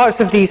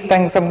lots of these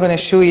things I'm going to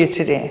show you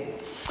today.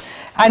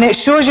 And it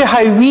shows you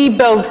how we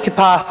build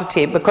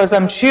capacity, because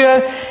I'm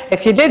sure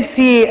if you did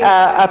see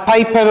a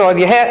piper, or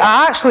I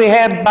actually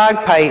heard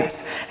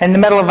bagpipes in the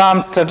middle of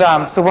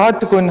Amsterdam, so we had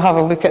to go and have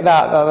a look at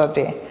that the other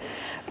day.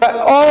 But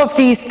all of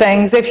these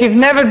things, if you've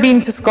never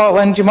been to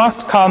Scotland, you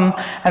must come,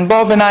 and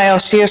Bob and I will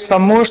share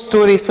some more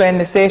stories when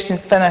the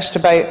session's finished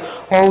about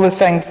all the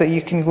things that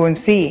you can go and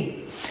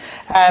see.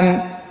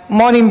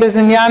 Maureen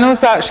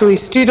Bizignano's actually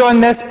stood on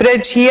this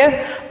bridge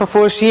here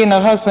before she and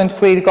her husband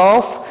played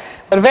golf.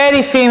 They're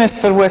very famous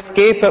for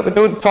whiskey, but we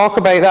don't talk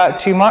about that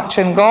too much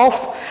in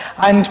golf.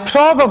 And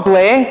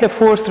probably the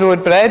Forth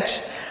Road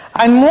Bridge.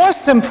 And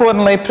most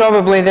importantly,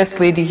 probably this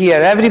lady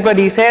here.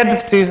 Everybody's heard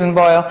of Susan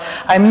Boyle.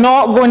 I'm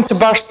not going to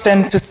burst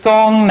into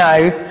song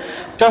now,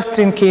 just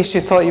in case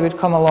you thought you would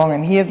come along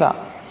and hear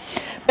that.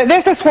 But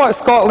this is what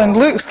Scotland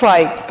looks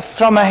like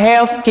from a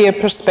healthcare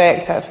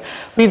perspective.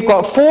 We've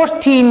got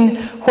 14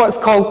 what's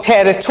called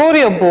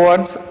territorial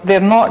boards.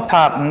 They're not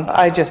tartan,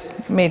 I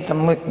just made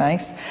them look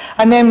nice.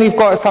 And then we've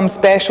got some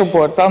special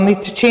boards. I'll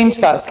need to change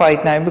that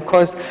slide now,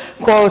 because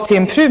Quality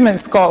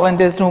Improvement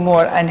Scotland is no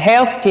more, and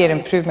Healthcare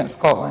Improvement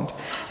Scotland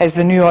is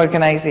the new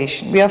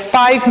organisation. We have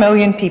 5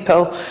 million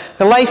people.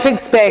 The life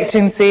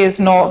expectancy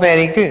is not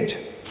very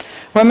good.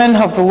 Women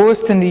have the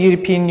lowest in the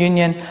European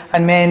Union,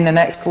 and men the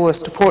next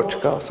lowest to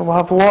Portugal. So we'll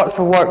have lots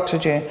of work to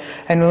do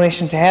in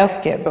relation to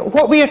healthcare. But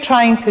what we are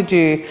trying to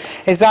do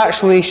is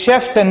actually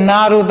shift and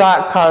narrow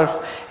that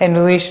curve in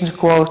relation to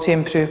quality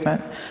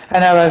improvement.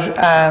 And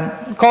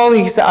our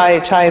colleagues at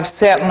IHI have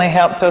certainly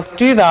helped us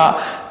do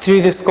that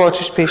through the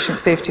Scottish Patient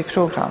Safety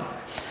Programme.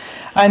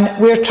 And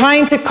we're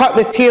trying to cut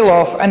the tail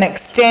off and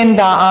extend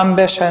that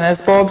ambition,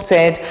 as Bob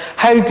said,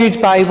 how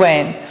good by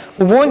when.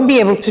 We won't be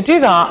able to do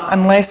that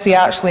unless we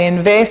actually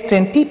invest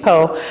in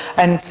people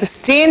and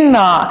sustain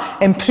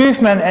that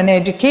improvement in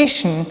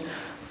education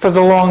for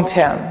the long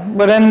term.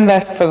 We're in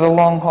this for the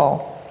long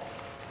haul.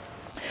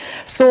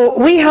 So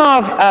we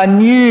have a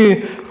new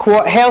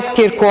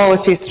healthcare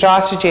quality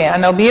strategy,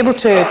 and I'll be able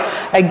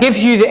to give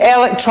you the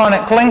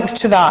electronic link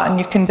to that, and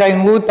you can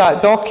download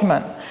that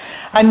document.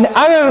 And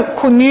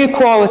our new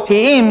quality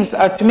aims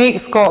are to make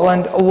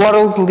Scotland a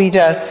world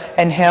leader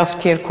in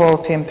healthcare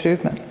quality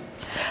improvement.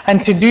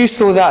 And to do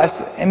so, that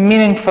is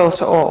meaningful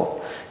to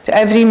all, to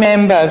every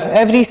member,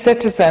 every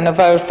citizen of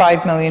our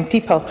 5 million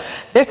people.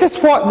 This is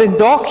what the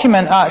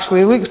document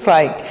actually looks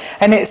like,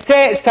 and it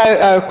sets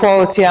out our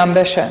quality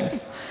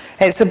ambitions.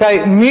 It's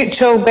about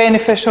mutual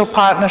beneficial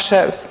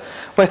partnerships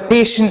with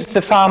patients,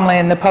 the family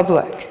and the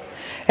public.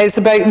 It's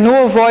about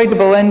no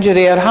avoidable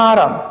injury or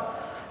harm.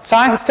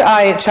 Thanks to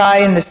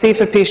IHI and the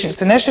Safer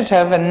Patients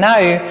Initiative, and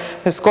now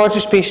the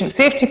Scottish Patient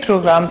Safety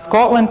Programme,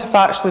 Scotland have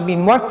actually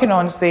been working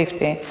on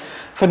safety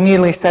for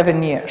nearly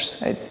 7 years.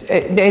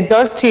 It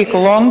does take a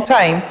long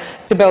time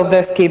to build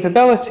this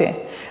capability.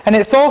 And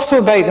it's also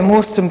about the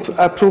most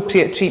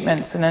appropriate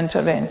treatments and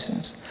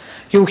interventions.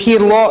 You'll hear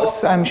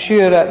lots, I'm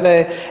sure, at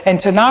the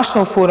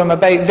International Forum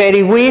about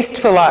very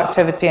wasteful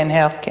activity in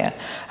healthcare,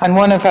 and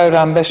one of our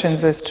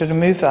ambitions is to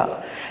remove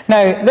that.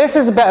 Now, this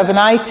is a bit of an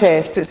eye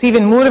test. It's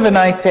even more of an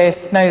eye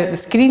test now that the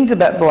screen's a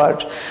bit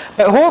blurred.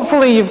 But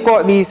hopefully you've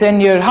got these in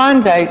your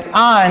handouts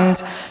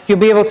and you'll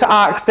be able to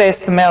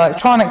access them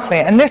electronically.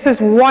 And this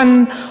is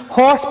one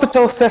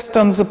hospital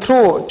systems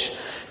approach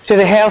to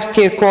the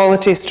healthcare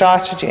quality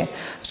strategy.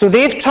 So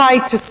they've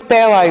tried to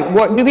spell out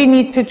what do we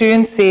need to do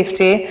in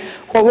safety,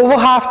 what will we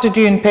have to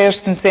do in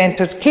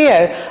person-centred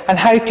care, and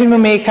how can we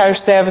make our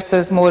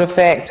services more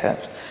effective.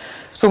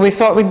 So we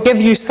thought we'd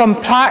give you some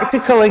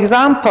practical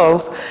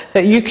examples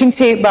that you can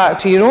take back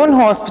to your own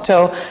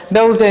hospital,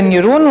 build in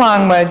your own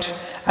language,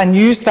 and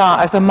use that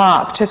as a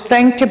map to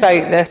think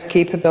about this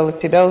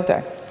capability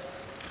building.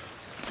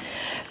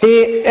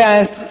 The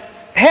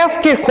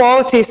healthcare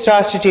quality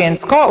strategy in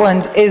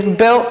Scotland is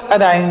built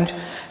around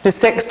the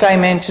 6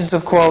 dimensions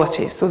of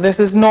quality. So this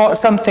is not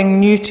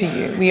something new to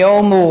you. We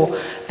all know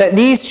that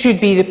these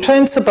should be the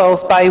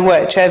principles by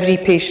which every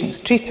patient is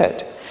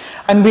treated.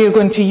 And we're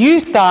going to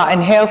use that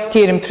in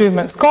Healthcare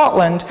Improvement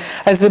Scotland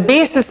as the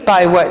basis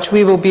by which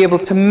we will be able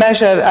to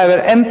measure our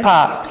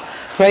impact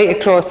right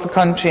across the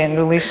country in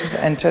relation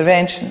to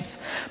interventions.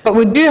 But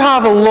we do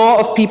have a lot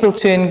of people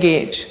to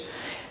engage.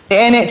 The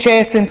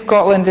NHS in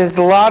Scotland is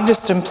the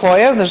largest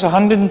employer. There's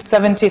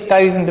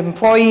 170,000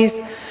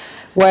 employees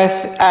with,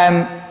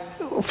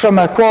 from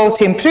a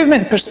quality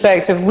improvement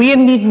perspective, we are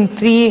needing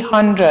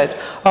 300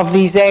 of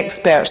these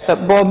experts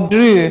that Bob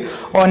drew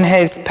on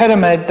his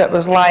pyramid that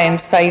was lying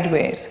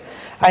sideways,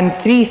 and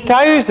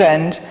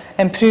 3,000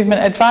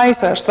 improvement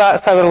advisors.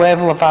 That's our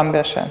level of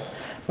ambition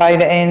by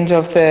the end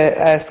of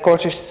the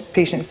Scottish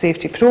Patient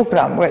Safety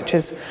Programme, which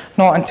is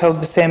not until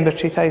December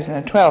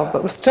 2012,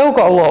 but we've still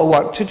got a lot of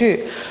work to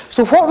do.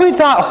 So what would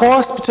that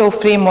hospital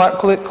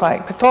framework look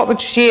like? We thought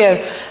we'd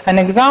share an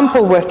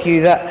example with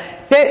you that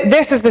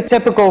this is a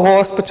typical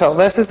hospital.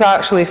 This is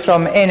actually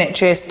from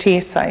NHS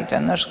Tayside,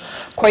 and there's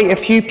quite a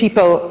few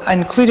people,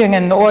 including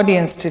in the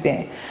audience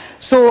today.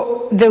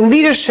 So the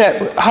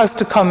leadership has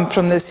to come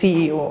from the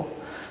CEO.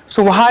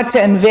 So we had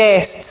to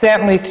invest,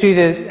 certainly through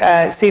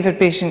the Safer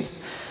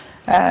Patients,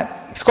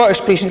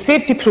 Scottish Patient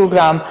Safety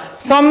Programme,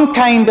 some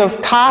kind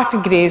of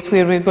categories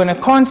where we're going to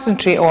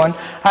concentrate on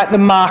at the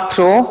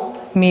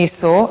macro,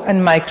 meso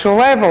and micro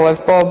level,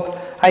 as Bob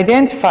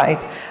identified.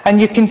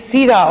 And you can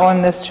see that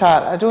on this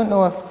chart. I don't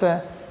know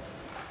if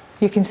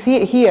you can see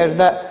it here,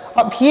 that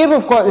up here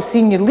we've got the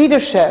senior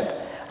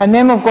leadership, and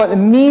then we've got the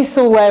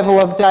meso level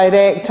of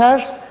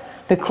directors,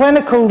 the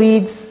clinical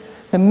leads,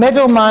 the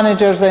middle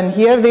managers in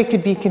here, they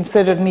could be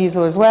considered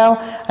meso as well,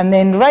 and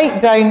then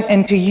right down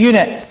into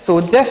units,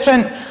 so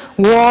different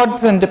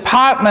wards and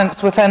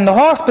departments within the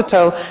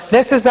hospital.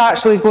 This is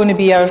actually going to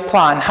be our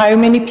plan. How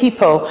many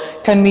people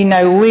can we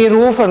now layer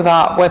over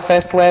that with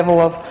this level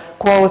of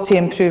quality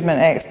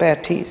improvement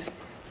expertise?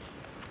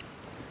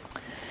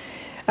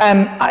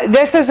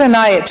 This is an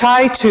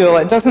IHI tool.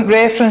 It doesn't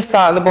reference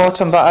that at the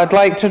bottom, but I'd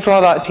like to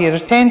draw that to your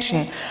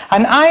attention.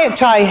 And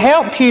IHI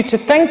help you to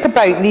think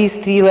about these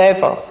three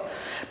levels,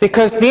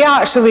 because they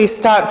actually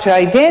start to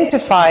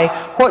identify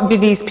what do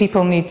these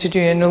people need to do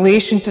in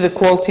relation to the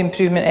quality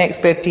improvement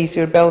expertise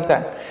you're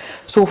building.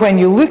 So when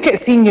you look at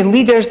senior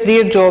leaders,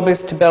 their job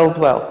is to build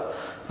will.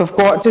 We've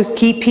got to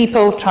keep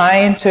people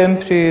trying to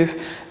improve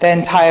the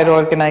entire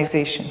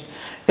organisation.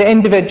 The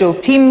individual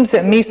teams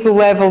at meso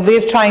level,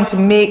 they're trying to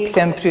make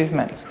the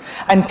improvements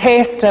and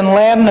test and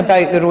learn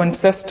about their own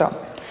system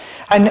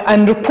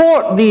and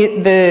report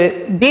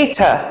the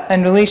data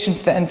in relation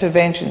to the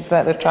interventions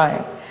that they're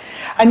trying.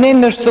 And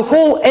then there's the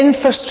whole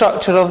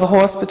infrastructure of the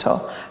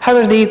hospital. How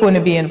are they going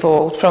to be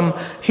involved from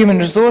human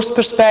resource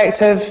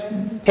perspective,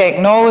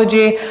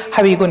 technology?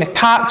 How are you going to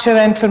capture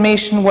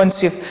information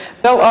once you've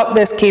built up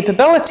this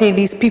capability?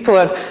 These people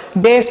are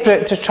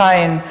desperate to try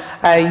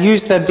and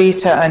use their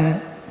data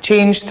and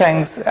change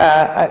things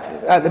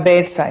at the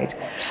bedside.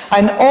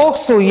 And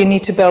also you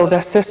need to build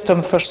a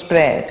system for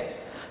spread.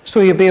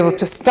 So you'll be able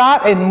to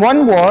start in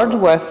one ward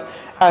with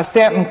a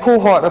certain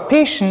cohort of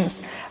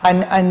patients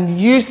and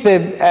use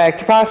the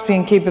capacity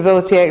and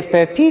capability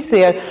expertise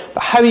there,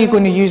 but how are you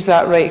going to use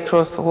that right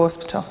across the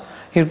hospital?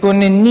 You're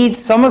going to need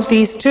some of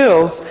these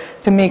tools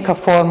to make a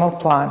formal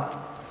plan.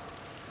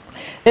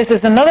 This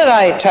is another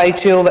IHI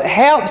tool that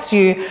helps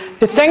you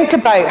to think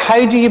about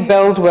how do you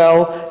build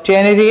will,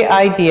 generate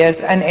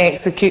ideas and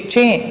execute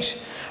change.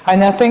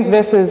 And I think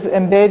this is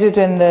embedded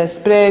in the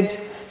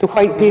spread, the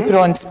white paper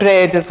on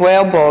spread as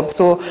well, Bob.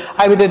 So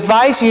I would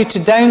advise you to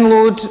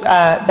download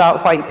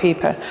that white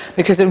paper,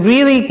 because it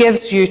really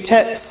gives you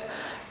tips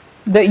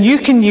that you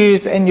can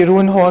use in your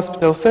own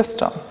hospital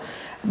system.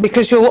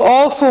 Because you'll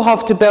also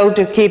have to build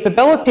your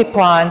capability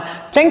plan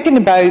thinking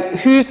about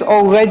who's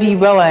already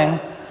willing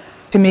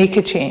to make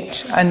a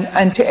change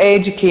and to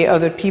educate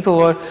other people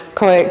or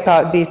collect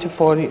that data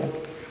for you.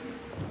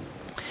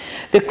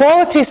 The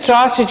quality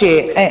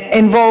strategy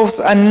involves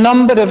a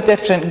number of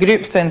different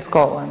groups in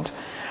Scotland.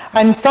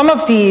 And some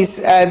of these,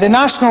 the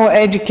National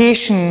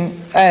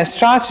Education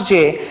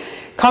Strategy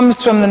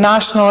comes from the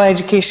National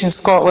Education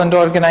Scotland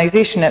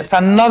organisation. It's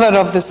another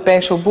of the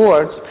special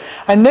boards.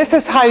 And this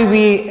is how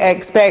we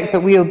expect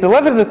that we'll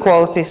deliver the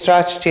quality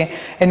strategy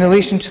in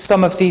relation to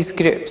some of these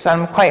groups.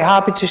 I'm quite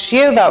happy to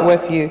share that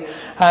with you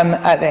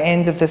at the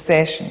end of the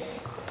session.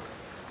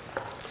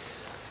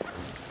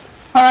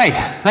 All right,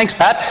 thanks,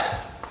 Pat.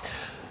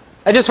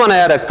 I just want to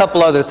add a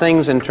couple other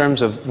things in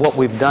terms of what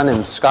we've done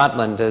in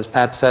Scotland. As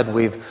Pat said,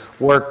 we've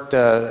worked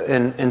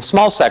in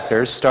small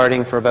sectors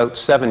starting for about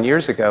 7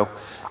 years ago,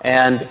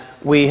 and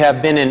we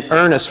have been in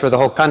earnest for the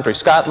whole country.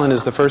 Scotland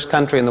is the first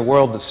country in the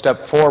world that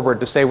stepped forward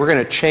to say we're going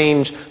to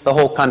change the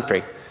whole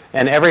country.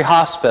 And every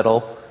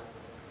hospital,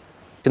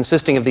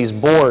 consisting of these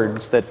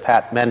boards that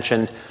Pat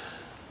mentioned,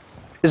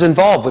 is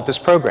involved with this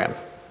program.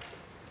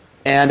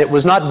 And it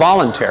was not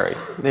voluntary.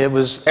 It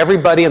was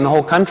everybody in the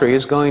whole country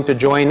is going to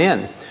join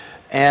in.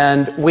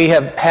 And we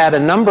have had a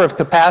number of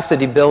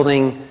capacity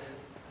building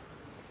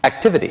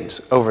activities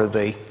over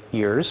the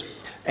years.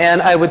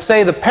 And I would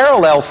say the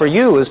parallel for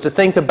you is to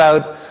think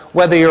about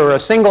whether you're a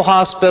single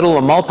hospital,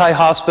 a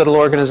multi-hospital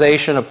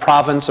organization, a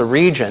province, a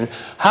region,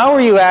 how are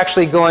you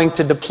actually going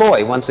to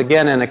deploy, once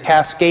again in a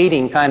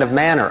cascading kind of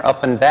manner,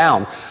 up and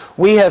down.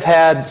 We have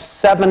had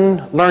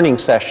 7 learning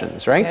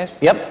sessions, right?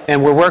 Yes. Yep,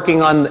 and we're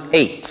working on the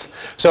 8th.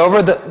 So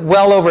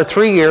well over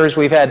 3 years,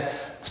 we've had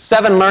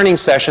 7 learning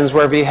sessions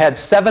where we had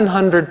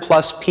 700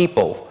 plus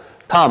people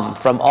come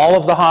from all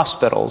of the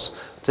hospitals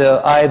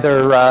to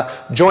either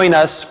join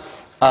us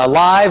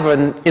live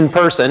and in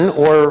person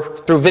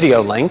or through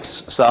video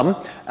links, some.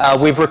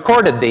 We've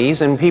recorded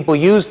these and people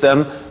use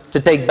them to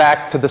take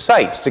back to the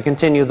sites to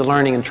continue the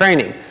learning and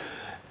training.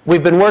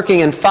 We've been working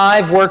in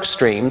 5 work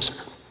streams: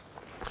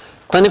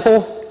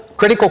 clinical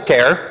critical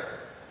care,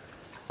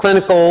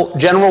 clinical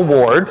general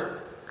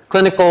ward,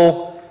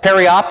 clinical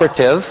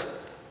perioperative,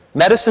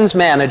 medicines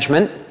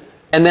management,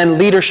 and then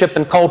leadership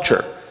and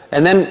culture.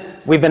 And then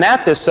we've been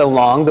at this so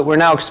long that we're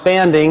now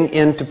expanding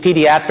into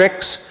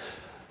pediatrics,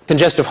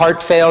 congestive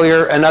heart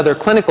failure, and other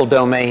clinical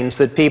domains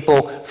that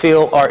people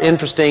feel are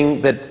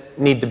interesting that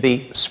need to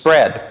be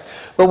spread.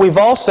 But we've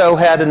also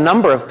had a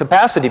number of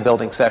capacity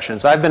building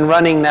sessions. I've been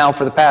running now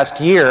for the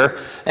past year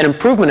an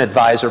improvement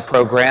advisor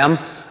program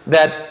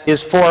that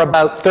is for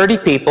about 30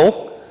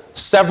 people,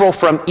 several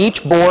from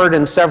each board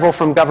and several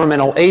from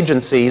governmental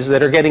agencies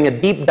that are getting a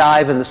deep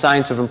dive in the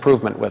science of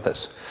improvement with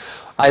us.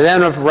 I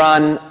then have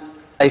run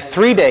a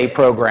 3-day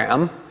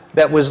program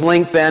that was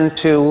linked then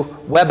to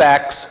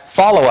WebEx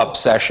follow-up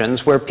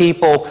sessions where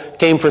people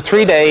came for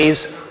 3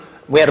 days.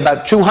 We had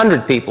about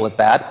 200 people at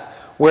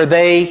that, where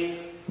they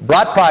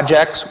brought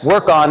projects,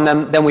 work on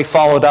them, then we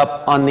followed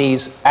up on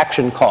these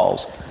action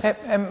calls.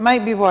 It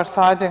might be worth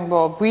adding,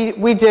 Bob,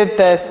 we did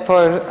this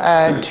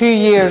for 2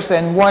 years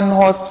in one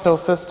hospital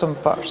system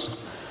first.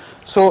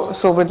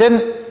 So we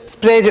didn't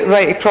spread it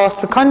right across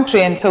the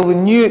country until we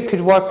knew it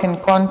could work in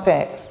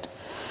context.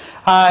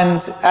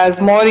 And as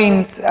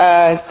Maureen's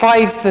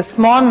slides this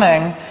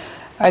morning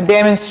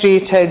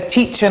demonstrated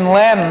teach and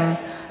learn,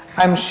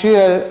 I'm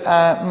sure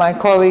my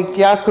colleague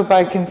Jakob,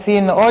 I can see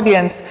in the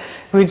audience,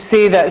 would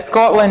say that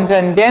Scotland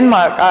and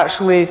Denmark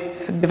actually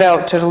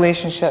developed a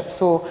relationship.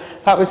 So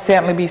that would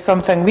certainly be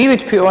something we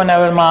would put on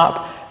our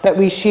map, that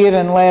we share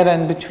and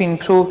learn between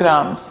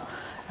programs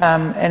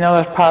in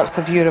other parts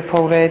of Europe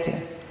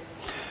already.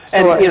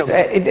 So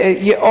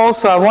and,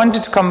 also, I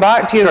wanted to come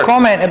back to your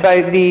comment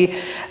about the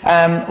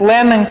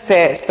learning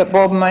sets that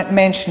Bob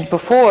mentioned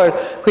before,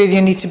 where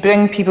you need to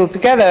bring people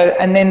together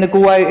and then they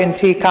go out and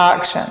take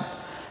action.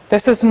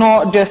 This is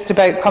not just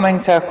about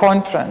coming to a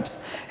conference.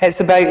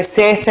 It's about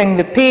setting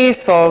the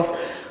pace of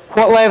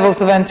what levels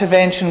of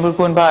intervention we're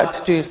going back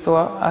to do. So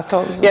I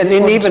thought it was important.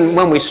 And even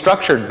when we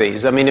structured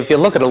these, I mean, if you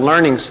look at a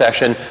learning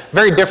session,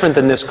 very different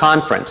than this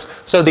conference.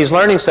 So these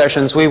learning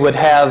sessions, we would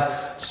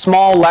have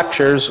small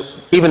lectures,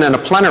 even in a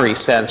plenary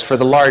sense, for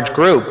the large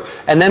group.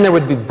 And then there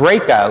would be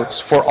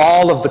breakouts for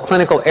all of the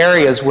clinical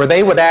areas where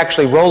they would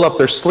actually roll up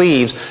their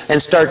sleeves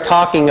and start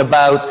talking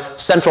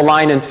about central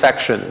line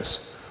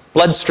infections,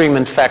 bloodstream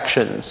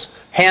infections,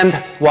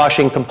 hand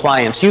washing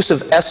compliance, use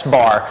of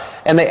S-bar,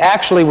 and they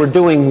actually were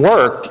doing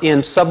work in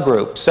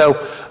subgroups. So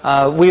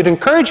we would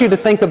encourage you to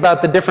think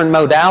about the different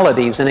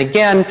modalities. And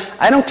again,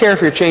 I don't care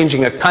if you're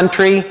changing a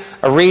country,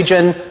 a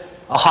region,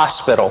 a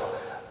hospital.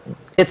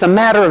 It's a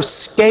matter of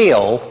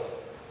scale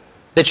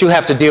that you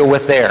have to deal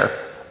with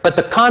there. But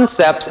the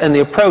concepts and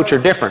the approach are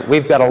different.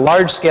 We've got a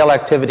large-scale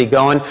activity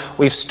going.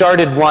 We've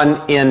started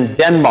one in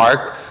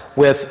Denmark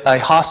with a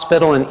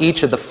hospital in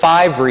each of the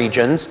 5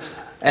 regions,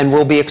 and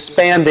we'll be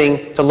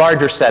expanding to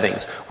larger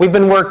settings. We've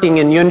been working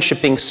in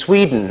Jönköping,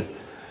 Sweden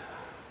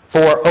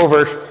for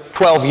over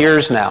 12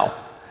 years now.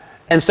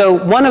 And so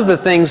one of the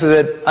things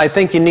that I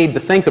think you need to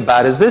think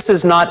about is this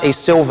is not a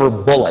silver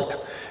bullet.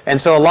 And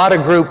so a lot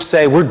of groups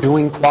say, we're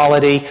doing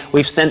quality,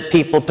 we've sent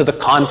people to the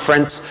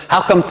conference,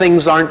 how come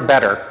things aren't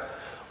better?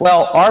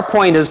 Well, our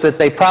point is that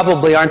they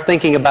probably aren't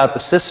thinking about the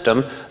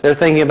system, they're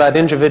thinking about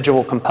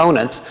individual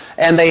components,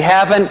 and they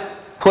haven't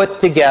put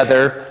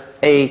together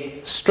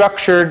a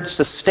structured,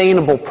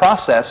 sustainable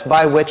process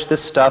by which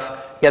this stuff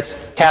gets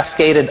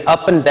cascaded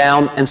up and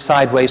down and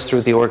sideways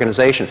through the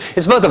organization.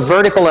 It's both a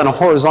vertical and a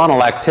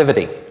horizontal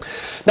activity.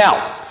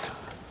 Now,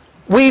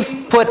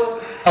 we've put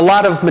a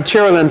lot of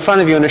material in front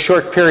of you in a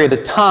short period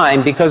of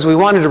time because we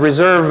wanted to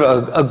reserve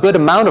a good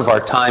amount of our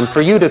time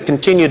for you to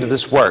continue to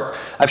this work.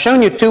 I've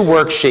shown you 2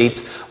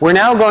 worksheets. We're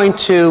now going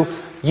to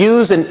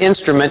use an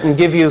instrument and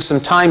give you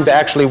some time to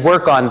actually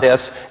work on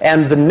this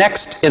and the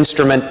next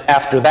instrument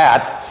after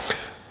that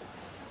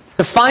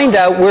to find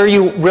out where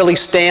you really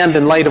stand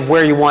in light of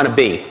where you want to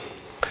be.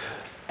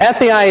 At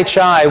the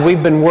IHI,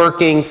 we've been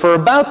working for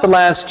about the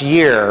last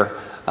year,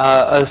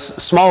 a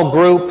small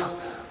group,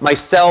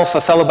 myself,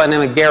 a fellow by the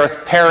name of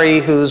Gareth Perry,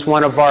 who's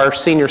one of our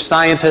senior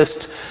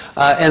scientists,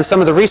 and some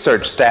of the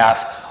research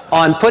staff,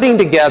 on putting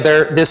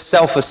together this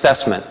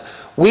self-assessment.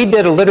 We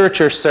did a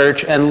literature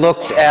search and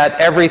looked at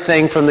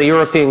everything from the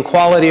European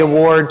Quality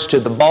Awards to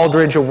the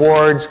Baldrige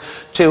Awards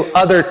to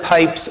other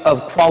types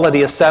of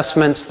quality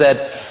assessments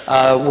that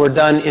were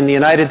done in the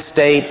United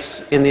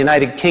States, in the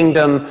United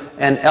Kingdom,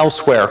 and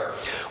elsewhere.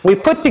 We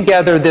put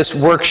together this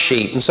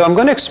worksheet, and so I'm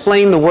going to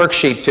explain the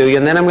worksheet to you,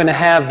 and then I'm going to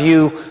have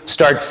you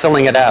start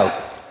filling it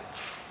out.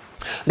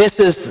 This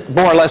is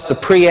more or less the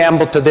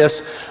preamble to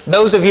this.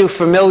 Those of you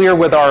familiar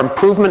with our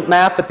improvement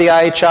map at the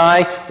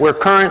IHI, we're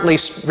currently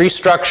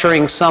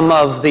restructuring some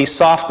of the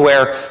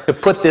software to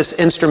put this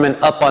instrument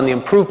up on the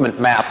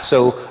improvement map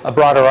so a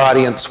broader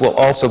audience will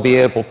also be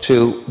able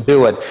to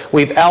do it.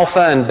 We've alpha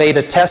and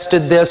beta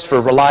tested this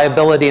for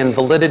reliability and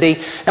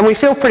validity, and we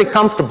feel pretty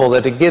comfortable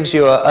that it gives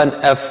you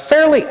a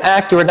fairly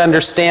accurate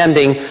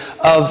understanding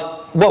of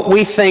what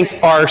we think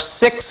are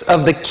 6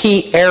 of the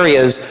key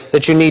areas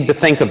that you need to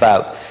think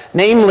about.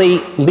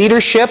 Namely,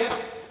 leadership,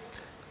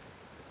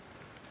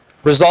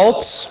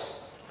 results,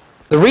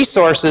 the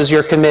resources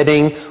you're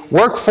committing,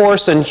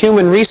 workforce and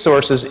human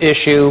resources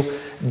issue,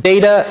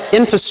 data,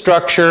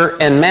 infrastructure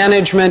and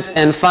management,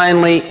 and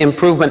finally,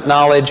 improvement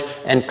knowledge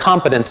and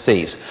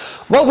competencies.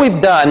 What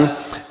we've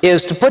done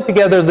is to put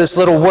together this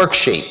little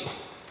worksheet.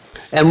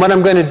 And what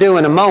I'm going to do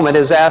in a moment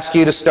is ask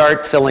you to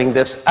start filling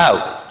this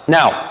out.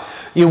 Now,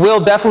 you will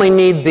definitely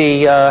need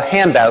the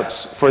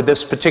handouts for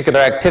this particular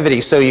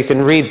activity so you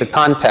can read the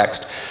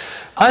context.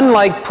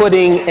 Unlike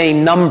putting a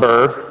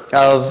number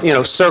of,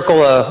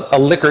 circle a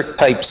Likert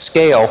type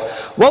scale,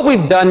 what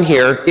we've done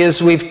here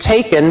is we've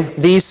taken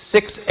these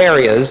 6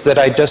 areas that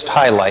I just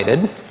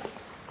highlighted,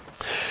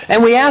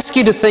 and we ask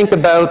you to think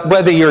about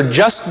whether you're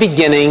just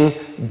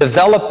beginning,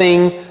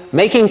 developing,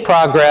 making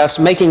progress,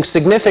 making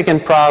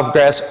significant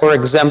progress, or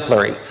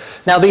exemplary.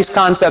 Now, these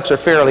concepts are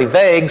fairly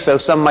vague, so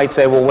some might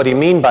say, well, what do you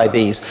mean by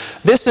these?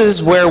 This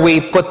is where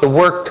we put the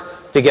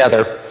work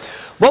together.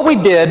 What we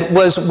did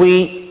was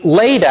we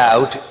laid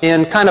out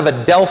in kind of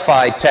a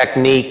Delphi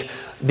technique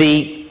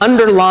the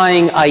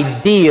underlying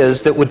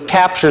ideas that would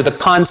capture the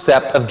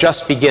concept of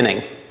just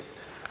beginning,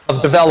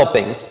 of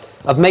developing,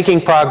 of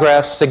making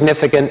progress,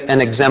 significant, and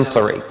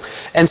exemplary.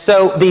 And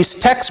so these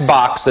text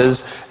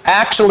boxes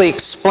actually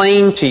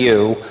explain to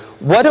you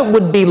what it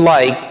would be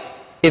like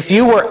if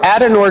you were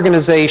at an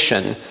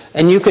organization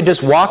and you could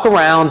just walk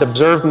around,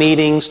 observe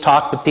meetings,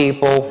 talk to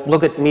people,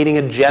 look at meeting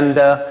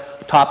agenda,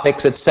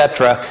 topics,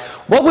 etc.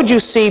 What would you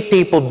see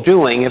people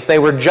doing if they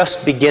were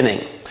just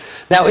beginning?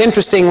 Now,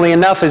 interestingly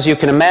enough, as you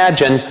can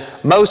imagine,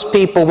 most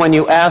people, when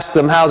you ask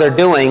them how they're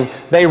doing,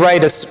 they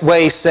right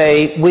away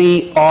say,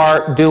 we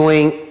are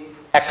doing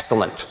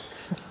excellent.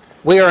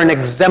 We are an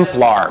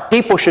exemplar.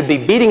 People should be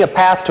beating a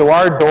path to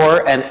our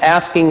door and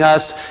asking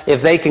us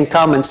if they can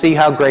come and see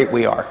how great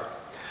we are.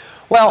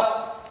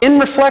 Well, in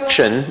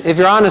reflection, if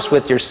you're honest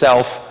with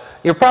yourself,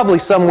 you're probably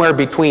somewhere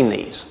between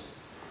these.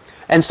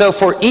 And so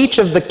for each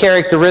of the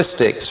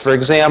characteristics, for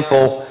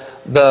example,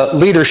 the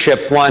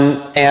leadership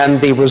one and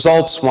the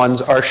results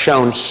ones are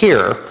shown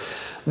here,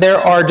 there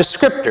are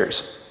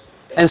descriptors.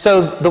 And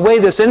so the way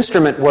this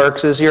instrument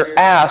works is you're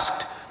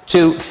asked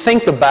to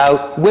think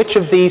about which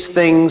of these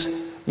things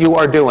you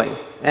are doing.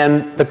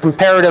 And the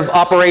comparative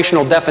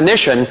operational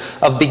definition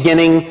of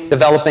beginning,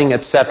 developing,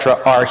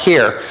 etc. are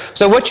here.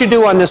 So what you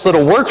do on this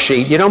little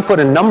worksheet, you don't put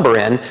a number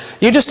in,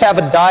 you just have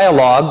a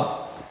dialogue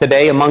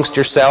today amongst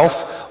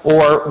yourself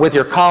or with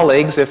your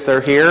colleagues if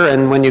they're here,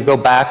 and when you go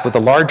back with a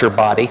larger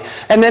body,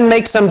 and then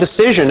make some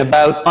decision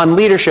about on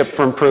leadership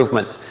for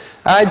improvement.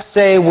 I'd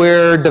say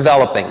we're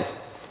developing.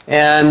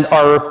 And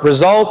our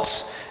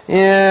results,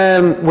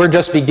 we're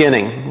just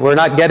beginning. We're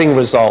not getting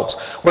results.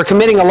 We're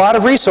committing a lot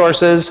of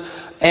resources,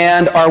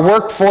 and our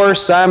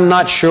workforce, I'm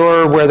not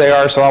sure where they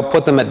are, so I'll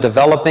put them at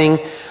developing.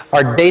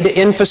 Our data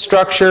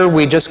infrastructure,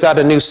 we just got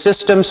a new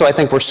system, so I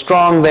think we're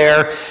strong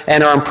there.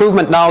 And our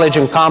improvement knowledge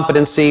and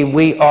competency,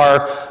 we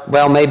are,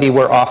 well, maybe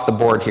we're off the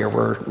board here.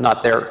 We're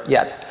not there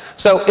yet.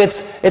 So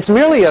it's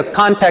merely a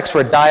context for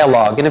a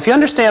dialogue. And if you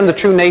understand the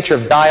true nature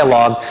of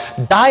dialogue,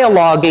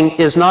 dialoguing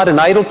is not an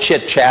idle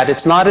chit-chat.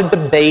 It's not a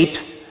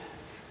debate.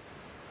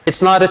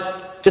 It's not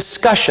a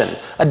discussion.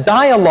 A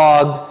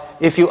dialogue,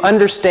 if you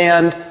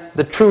understand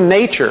the true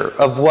nature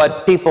of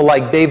what people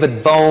like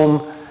David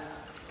Bohm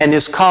and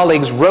his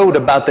colleagues wrote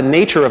about the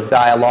nature of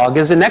dialogue,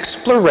 is an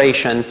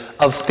exploration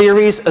of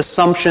theories,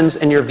 assumptions,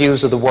 and your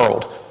views of the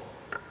world.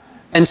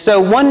 And so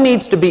one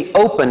needs to be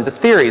open to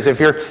theories. If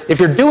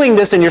you're doing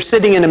this and you're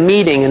sitting in a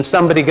meeting and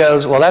somebody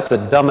goes, well, that's the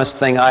dumbest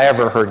thing I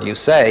ever heard you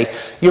say,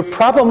 you're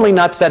probably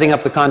not setting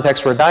up the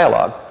context for a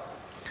dialogue.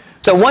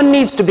 So one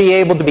needs to be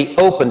able to be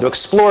open to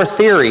explore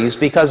theories,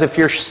 because if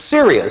you're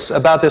serious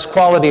about this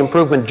quality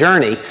improvement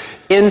journey,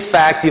 in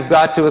fact, you've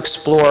got to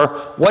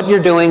explore what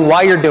you're doing,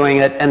 why you're doing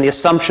it, and the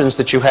assumptions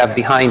that you have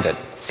behind it.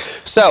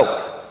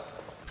 So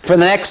for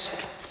the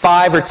next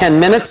 5 or 10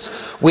 minutes,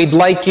 we'd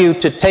like you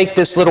to take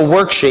this little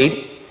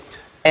worksheet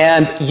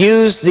and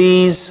use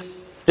these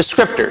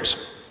descriptors.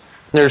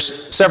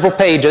 There's several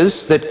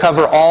pages that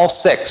cover all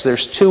 6.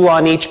 There's 2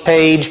 on each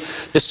page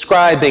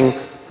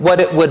describing what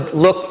it would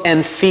look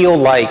and feel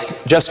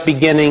like just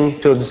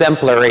beginning to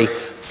exemplary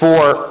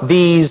for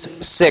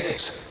these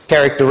 6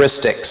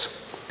 characteristics.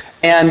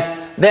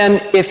 And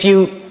then if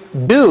you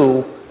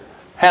do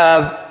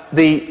have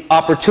the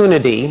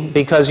opportunity,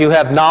 because you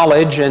have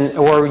knowledge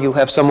or you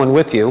have someone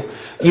with you,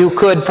 you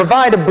could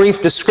provide a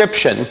brief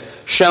description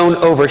shown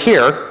over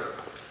here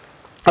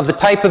of the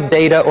type of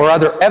data or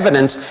other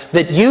evidence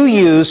that you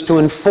use to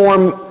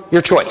inform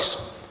your choice.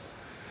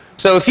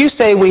 So if you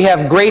say we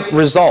have great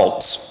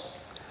results,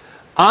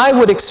 I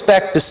would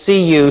expect to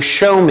see you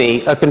show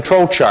me a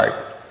control chart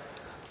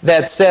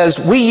that says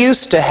we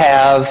used to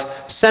have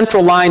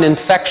central line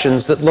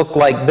infections that look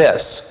like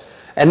this.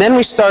 And then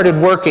we started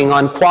working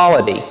on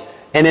quality,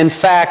 and in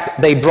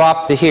fact, they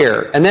dropped to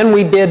here. And then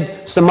we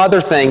did some other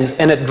things,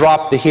 and it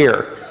dropped to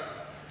here.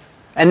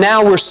 And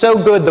now we're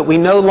so good that we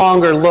no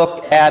longer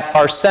look at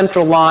our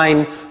central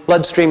line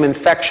bloodstream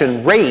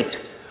infection rate.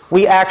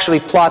 We actually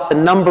plot the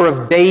number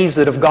of days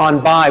that have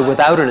gone by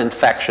without an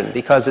infection,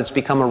 because it's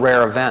become a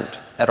rare event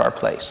at our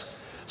place.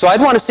 So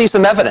I'd want to see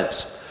some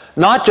evidence,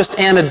 not just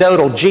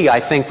anecdotal, gee, I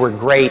think we're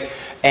great,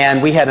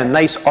 and we had a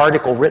nice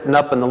article written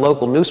up in the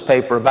local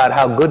newspaper about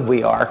how good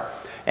we are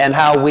and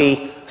how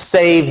we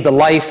saved the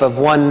life of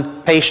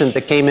one patient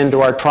that came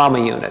into our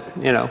trauma unit.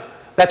 You know,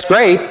 that's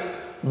great,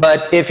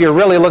 but if you're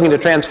really looking to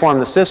transform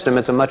the system,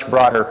 it's a much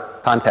broader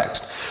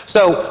context.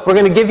 So we're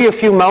going to give you a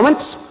few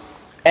moments,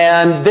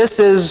 and this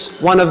is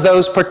one of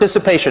those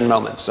participation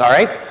moments, all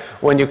right,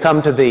 when you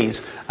come to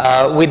these.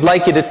 We'd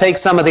like you to take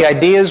some of the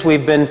ideas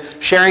we've been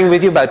sharing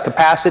with you about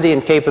capacity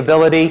and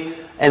capability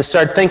and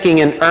start thinking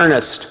in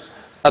earnest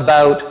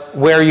about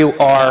where you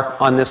are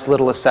on this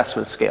little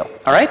assessment scale,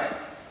 all right?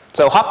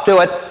 So hop to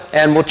it,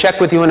 and we'll check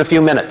with you in a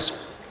few minutes.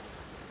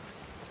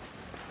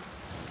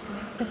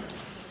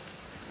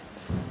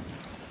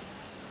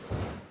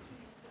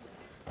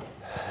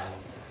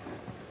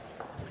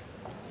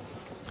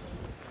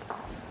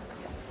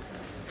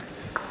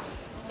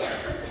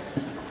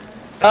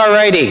 All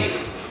righty.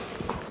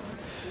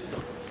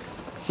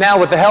 Now,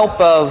 with the help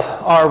of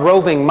our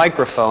roving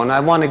microphone, I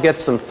want to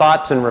get some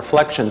thoughts and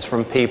reflections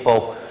from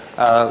people.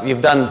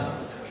 You've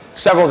done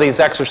several of these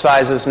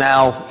exercises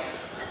now,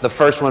 the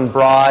first one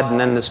broad, and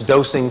then this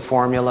dosing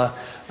formula.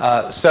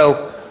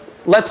 So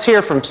let's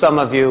hear from some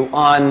of you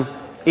on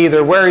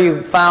either where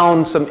you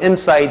found some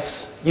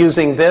insights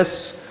using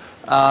this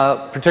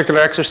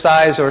particular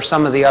exercise or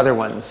some of the other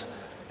ones.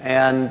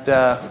 And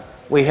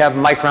we have a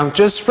microphone.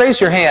 Just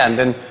raise your hand,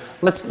 and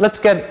let's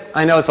get,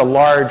 I know it's a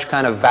large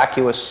kind of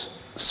vacuous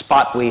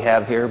spot we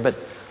have here, but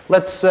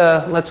let's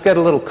get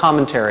a little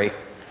commentary.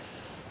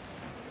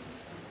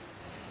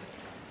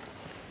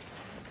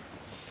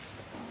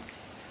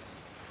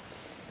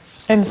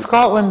 In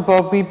Scotland,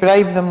 Bob, we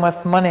bribe them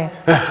with money.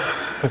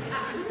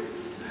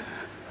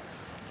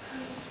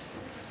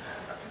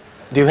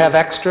 Do you have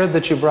extra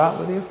that you brought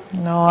with you?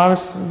 No, I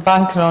was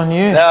banking on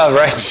you. Oh,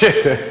 right.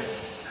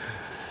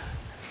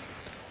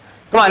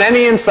 Come on,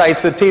 any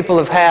insights that people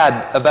have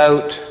had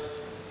about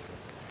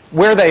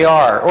where they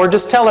are, or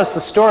just tell us the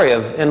story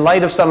of, in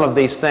light of some of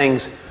these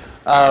things,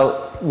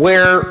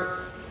 where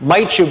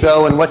might you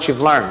go and what you've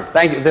learned?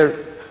 Thank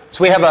you.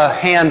 So we have a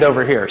hand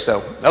over here.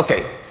 So,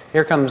 okay,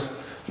 here comes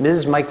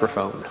Ms.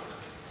 Microphone.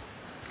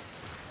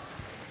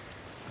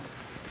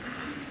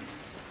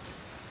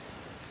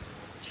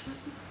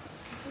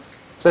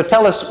 So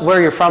tell us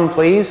where you're from,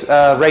 please,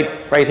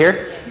 right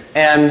here,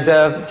 and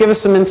give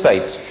us some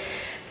insights.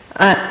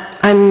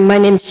 My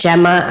name's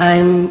Gemma.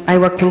 I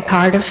work in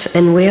Cardiff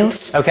in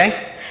Wales.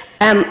 Okay.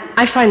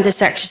 I find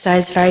this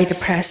exercise very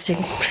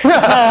depressing.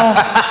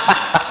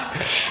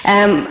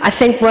 I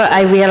think what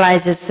I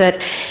realise is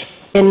that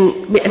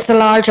it's a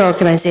large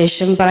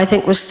organisation, but I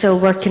think we're still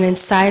working in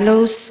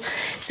silos.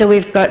 So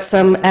we've got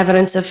some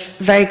evidence of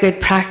very good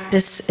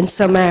practice in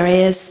some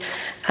areas,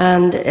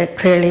 and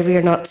clearly we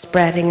are not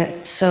spreading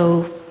it.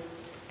 So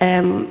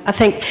I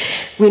think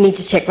we need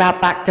to take that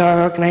back to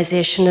our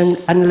organisation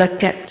and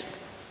look at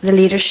the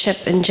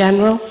leadership in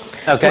general.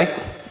 Okay.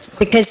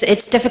 Because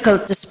it's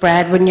difficult to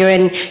spread when you're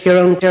in your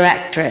own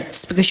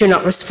directorates, because you're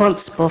not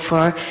responsible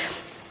for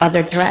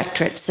other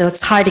directorates. So it's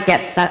hard to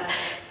get that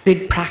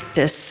good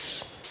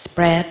practice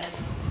spread.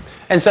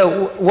 And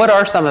so what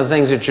are some of the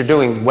things that you're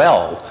doing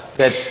well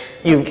that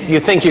you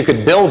think you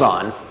could build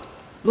on?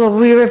 Well,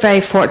 we were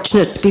very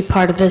fortunate to be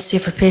part of the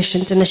Safer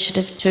Patient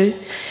Initiative too.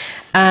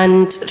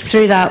 And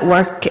through that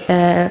work,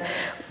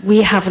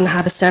 we haven't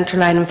had a central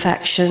line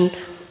infection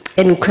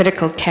in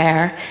critical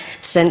care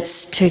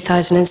since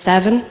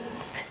 2007.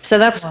 So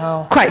that's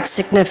quite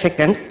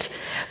significant.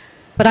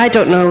 But I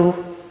don't know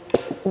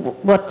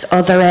what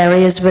other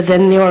areas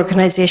within the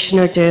organisation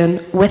are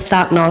doing with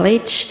that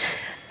knowledge,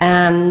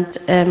 and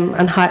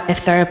how,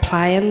 if they're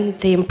applying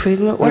the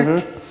improvement work.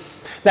 Mm-hmm.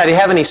 Now, do you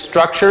have any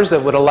structures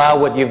that would allow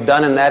what you've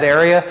done in that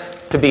area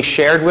to be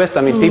shared with?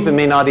 I mean, people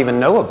may not even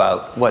know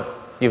about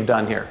what you've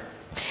done here.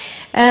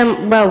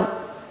 Well,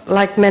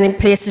 like many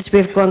places,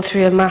 we've gone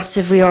through a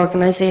massive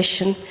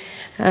reorganisation,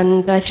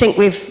 and I think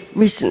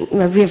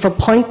we've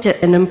appointed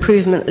an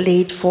improvement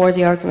lead for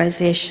the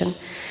organisation,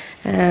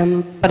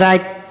 but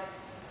I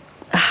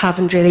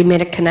haven't really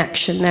made a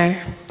connection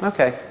there.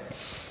 Okay.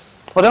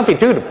 Well, don't be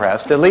too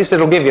depressed. At least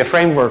it'll give you a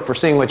framework for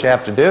seeing what you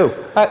have to do.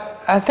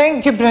 I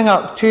think you bring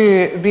up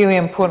two really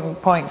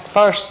important points.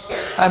 First,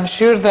 I'm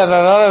sure there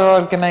are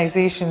other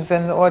organisations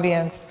in the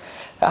audience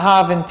that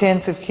have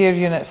intensive care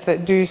units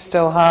that do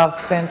still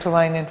have central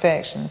line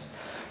infections.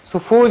 So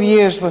 4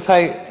 years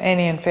without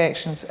any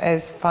infections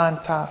is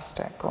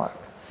fantastic work.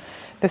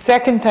 The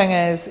second thing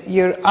is,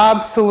 you're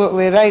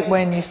absolutely right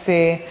when you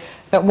say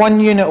that one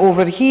unit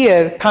over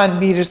here can't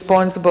be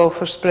responsible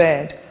for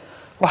spread.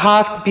 We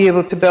have to be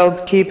able to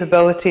build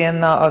capability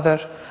in that other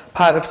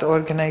part of the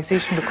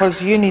organisation,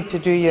 because you need to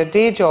do your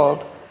day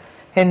job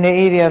in the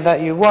area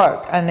that you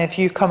work, and if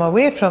you come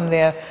away from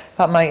there,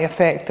 that might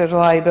affect the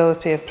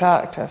reliability of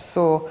practice.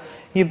 So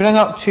you bring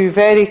up two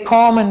very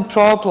common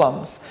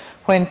problems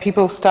when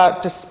people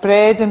start to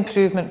spread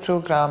improvement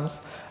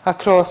programmes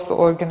across the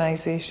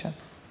organisation.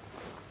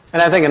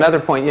 And I think another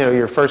point,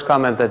 your first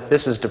comment that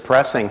this is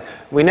depressing,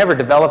 we never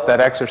developed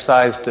that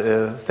exercise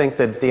to think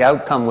that the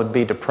outcome would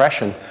be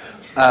depression.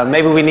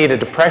 Maybe we need a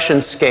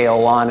depression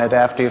scale on it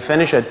after you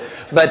finish it.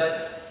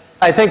 But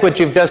I think what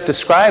you've just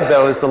described,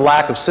 though, is the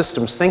lack of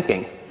systems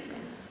thinking.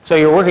 So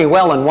you're working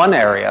well in one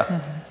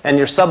area, and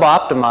you're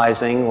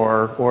sub-optimizing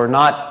or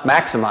not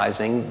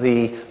maximizing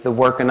the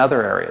work in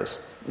other areas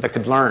that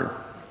could learn.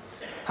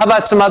 How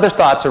about some other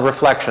thoughts or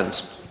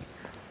reflections?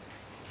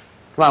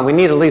 Come on, we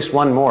need at least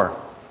one more.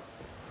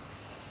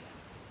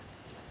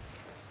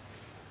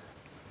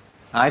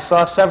 I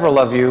saw several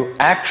of you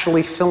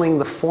actually filling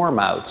the form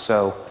out,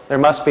 so there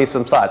must be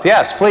some thoughts.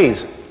 Yes,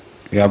 please.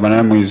 Yeah, my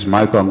name is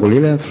Michael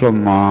Angulile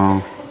from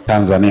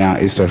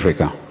Tanzania, East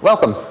Africa.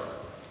 Welcome.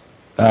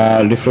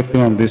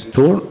 Reflecting on this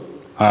tour,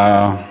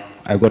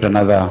 I got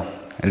another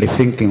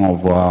rethinking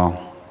of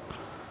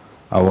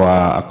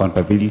our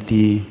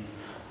accountability,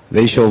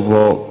 the issue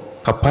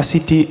of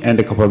capacity and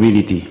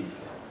capability.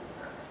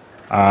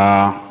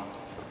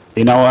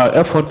 In our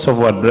efforts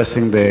of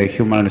addressing the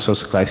human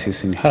resource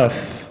crisis in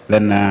health,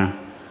 then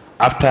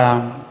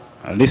after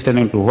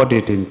listening to what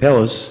it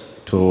entails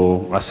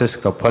to assess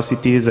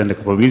capacities and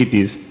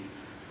capabilities,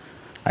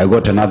 I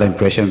got another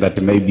impression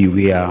that maybe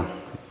we are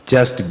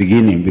just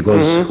beginning,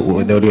 because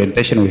the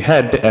orientation we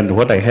had and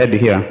what I had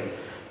here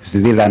is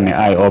really an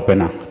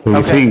eye-opener to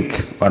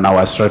rethink on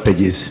our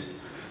strategies.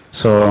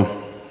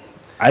 So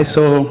I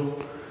saw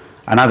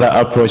another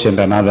approach and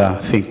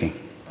another thinking.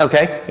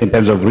 Okay. In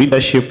terms of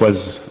leadership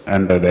was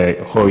under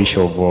the whole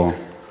issue of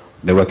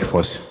the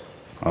workforce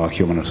or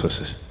human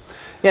resources.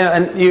 Yeah,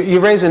 and you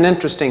raise an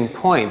interesting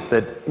point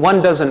that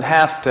one doesn't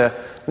have to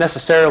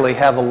necessarily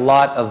have a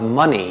lot of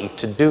money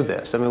to do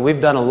this. I mean, we've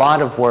done a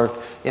lot of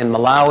work in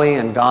Malawi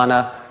and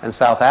Ghana and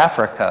South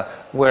Africa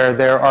where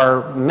there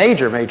are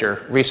major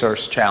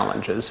resource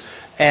challenges,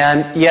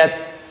 and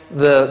yet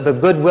the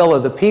goodwill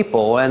of the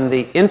people and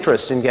the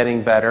interest in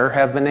getting better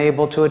have been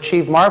able to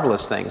achieve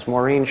marvelous things.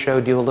 Maureen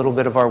showed you a little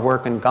bit of our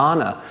work in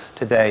Ghana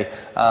today.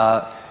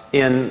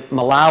 In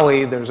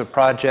Malawi, there's a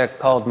project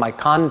called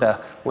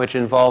Maikanda, which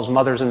involves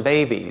mothers and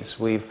babies.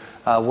 We've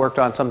worked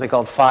on something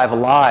called 5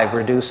 Alive,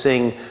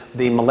 reducing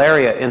the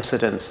malaria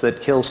incidence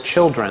that kills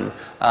children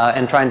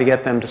and trying to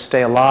get them to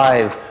stay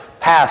alive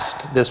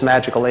past this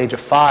magical age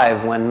of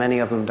 5 when many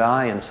of them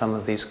die in some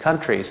of these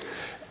countries.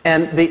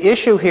 And the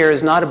issue here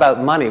is not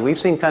about money. We've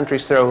seen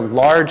countries throw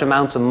large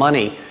amounts of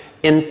money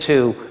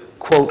into,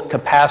 quote,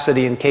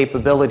 capacity and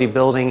capability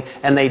building,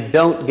 and they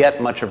don't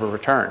get much of a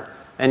return.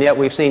 And yet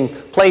we've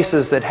seen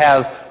places that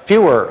have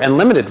fewer and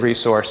limited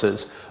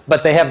resources,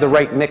 but they have the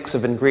right mix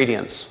of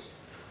ingredients.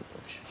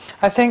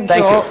 I think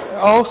you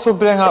also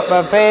bring up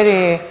a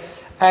very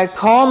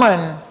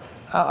common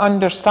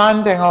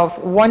understanding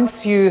of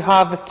once you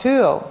have a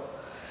tool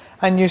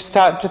and you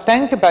start to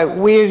think about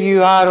where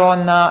you are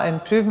on that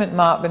improvement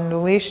map in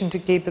relation to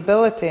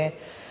capability,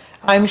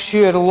 I'm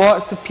sure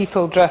lots of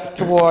people drift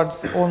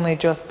towards only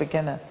just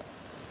beginning.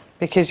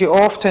 Because you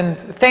often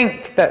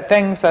think that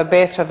things are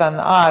better than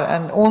they are,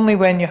 and only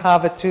when you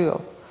have a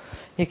tool,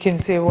 you can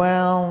say,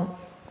 well,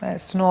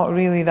 it's not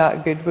really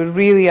that good. We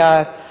really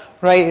are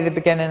right at the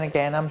beginning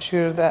again. I'm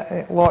sure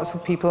that lots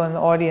of people in the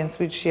audience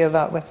would share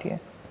that with you.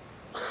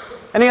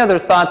 Any other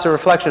thoughts or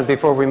reflections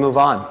before we move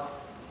on?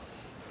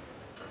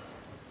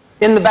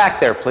 In the back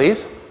there,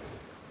 please.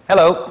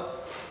 Hello.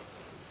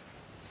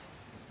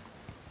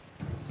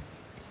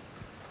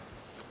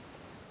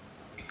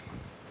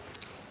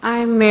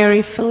 I'm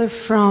Mary Phillip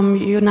from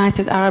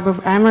United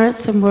Arab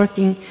Emirates. I'm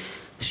working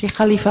Sheikh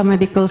Khalifa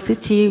Medical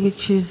City,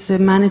 which is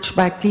managed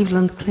by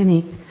Cleveland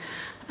Clinic.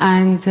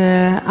 And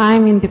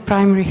I'm in the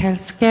primary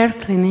health care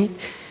clinic,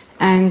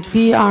 and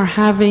we are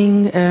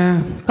having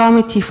a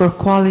committee for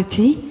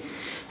quality,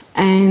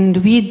 and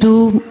we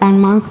do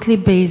on monthly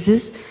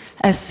basis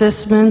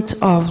assessment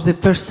of the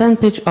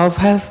percentage of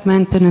health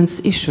maintenance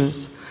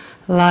issues,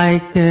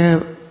 like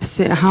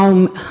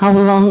how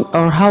long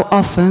or how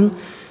often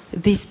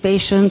this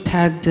patient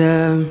had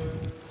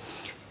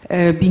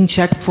been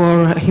checked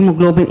for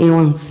hemoglobin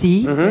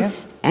A1C,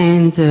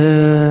 and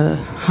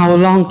how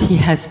long he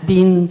has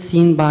been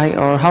seen by,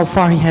 or how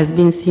far he has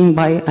been seen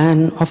by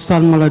an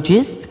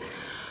ophthalmologist,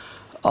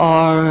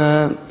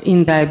 or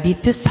in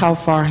diabetes, how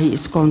far he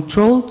is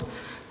controlled.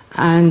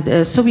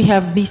 And so we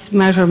have these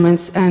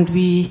measurements, and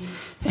we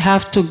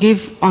have to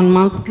give on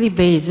monthly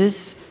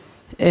basis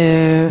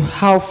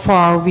how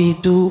far we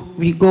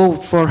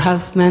go for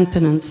health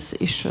maintenance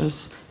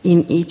issues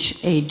in each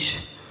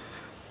age.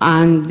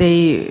 And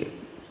they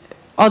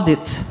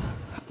audit.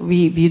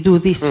 We do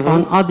this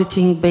on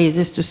auditing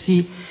basis to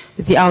see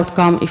the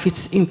outcome, if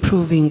it's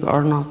improving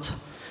or not.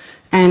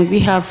 And we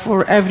have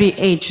for every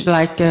age,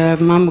 like a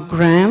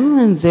mammogram,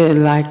 and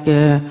like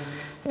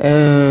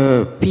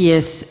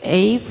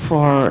PSA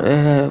for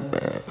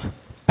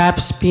pap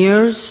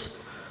smears,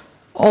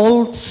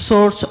 all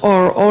sorts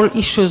or all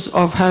issues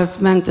of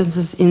health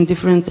maintenance in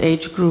different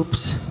age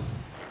groups.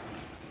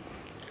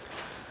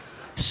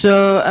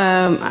 So,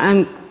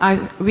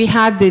 we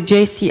had the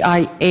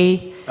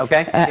JCIA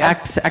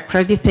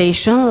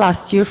accreditation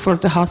last year for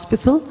the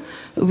hospital.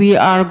 We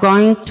are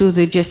going to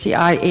the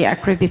JCIA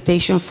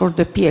accreditation for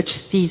the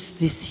PhDs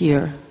this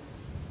year.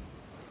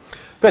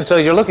 Good, so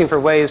you're looking for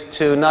ways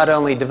to not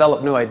only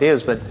develop new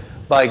ideas, but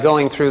by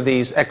going through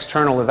these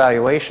external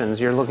evaluations,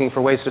 you're looking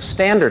for ways to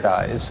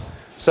standardize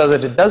so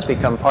that it does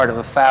become part of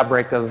a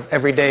fabric of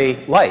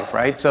everyday life,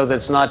 right? So that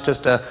it's not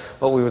just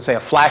what we would say a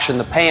flash in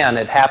the pan.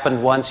 It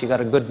happened once, you got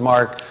a good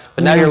mark,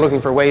 but now you're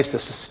looking for ways to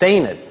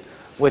sustain it,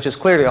 which is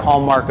clearly a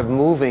hallmark of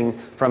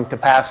moving from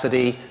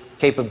capacity,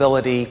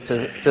 capability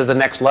to the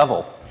next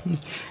level.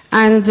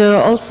 And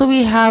also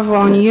we have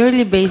on a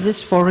yearly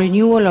basis for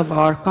renewal of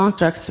our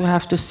contracts, we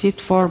have to sit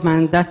for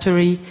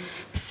mandatory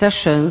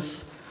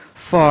sessions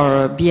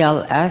for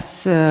BLS,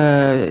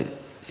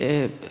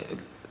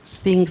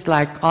 things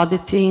like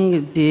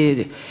auditing,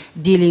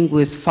 dealing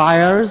with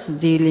fires,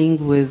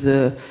 dealing with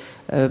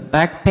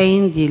back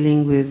pain,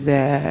 dealing with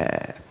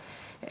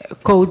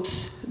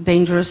codes,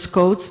 dangerous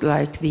codes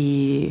like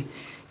the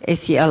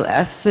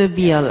ACLS,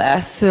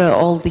 BLS,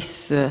 all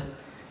these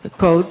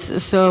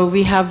codes. So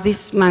we have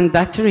this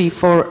mandatory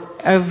for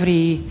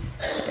every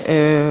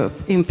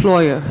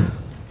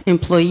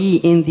employee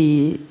in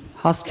the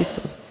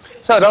hospital.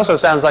 So it also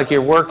sounds like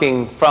you're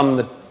working from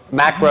the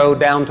macro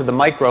down to the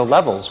micro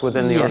levels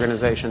within the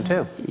organization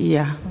too.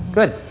 Yeah.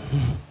 Good.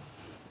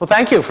 Well,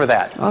 thank you for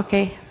that.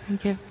 Okay,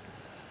 thank you.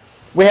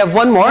 We have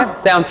one more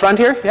down front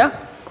here. Yeah?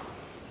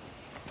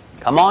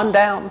 Come on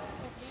down.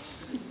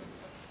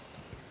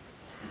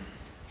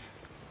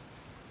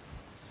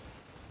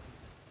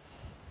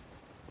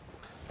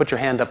 Put your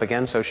hand up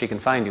again so she can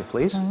find you,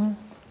 please.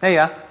 Hey,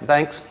 yeah,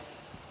 thanks.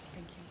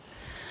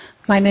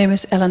 My name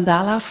is Ellen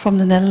Dala from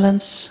the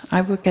Netherlands.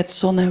 I work at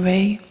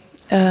Zonnewe.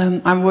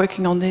 I'm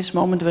working on this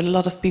moment with a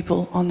lot of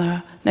people on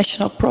a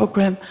national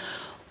program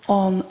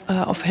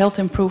of health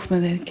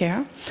improvement in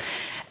care.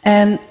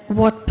 And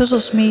what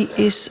puzzles me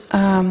is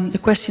the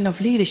question of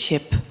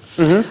leadership.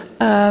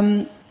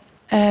 And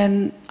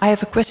I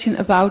have a question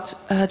about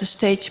the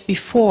stage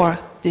before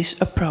this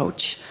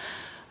approach.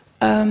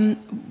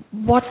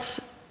 What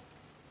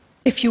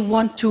if you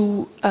want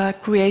to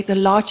create a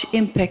large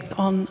impact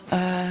on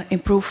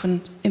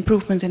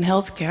improvement in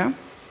healthcare?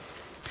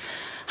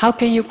 How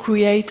can you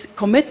create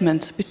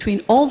commitment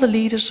between all the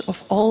leaders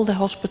of all the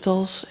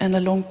hospitals and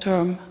the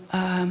long-term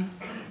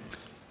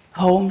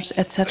homes,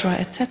 etc.,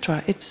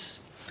 etc.?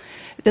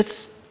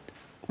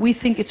 We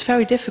think it's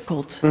very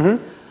difficult.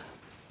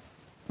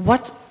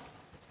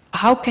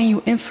 How can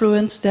you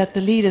influence that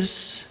the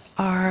leaders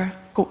are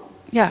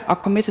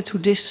committed to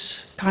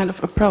this kind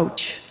of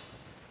approach?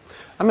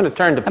 I'm going to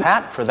turn to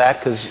Pat for that,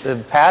 because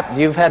Pat,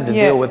 you've had to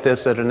deal with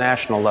this at a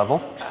national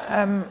level.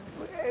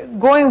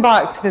 Going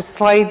back to the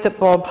slide that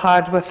Bob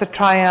had with the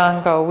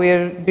triangle,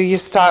 where do you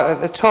start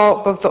at the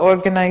top of the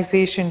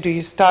organisation, do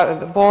you start at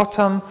the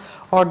bottom,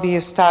 or do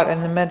you start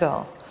in the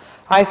middle?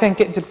 I think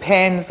it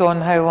depends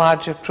on how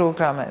large your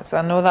programme is.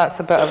 I know that's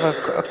a bit of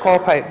a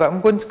cop-out, but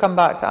I'm going to come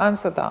back to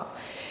answer that.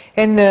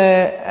 In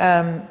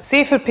the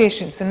Safer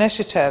Patients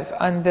Initiative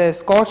and the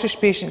Scottish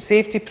Patient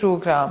Safety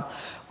Programme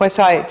with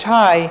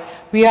IHI,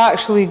 we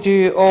actually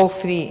do all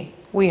three.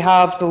 We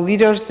have the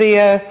leaders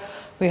there,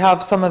 we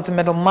have some of the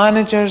middle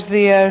managers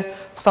there,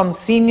 some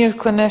senior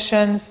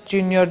clinicians,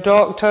 junior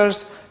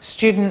doctors,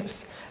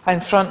 students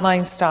and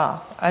frontline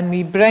staff, and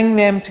we bring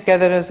them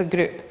together as a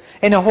group,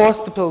 in a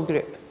hospital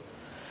group,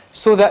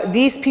 so that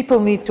these people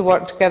need to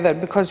work together,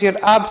 because you're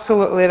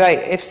absolutely right.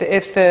 If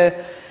the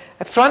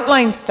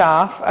frontline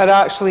staff are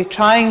actually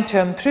trying to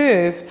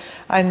improve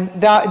and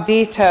that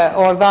data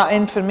or that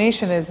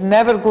information is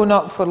never going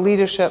up for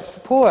leadership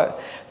support,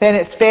 then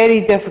it's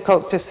very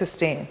difficult to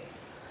sustain,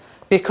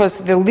 because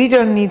the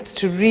leader needs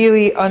to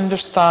really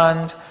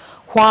understand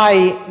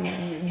why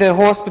the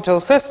hospital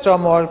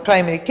system or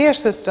primary care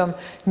system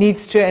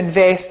needs to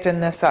invest in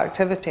this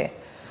activity.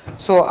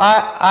 So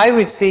I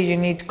would say you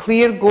need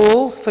clear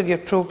goals for your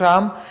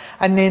programme,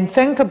 and then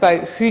think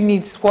about who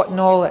needs what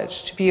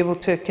knowledge to be able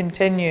to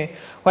continue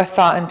with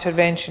that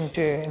intervention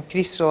to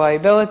increase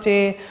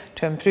reliability,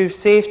 to improve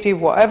safety,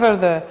 whatever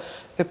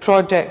the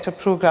project or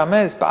programme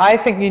is. But I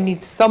think you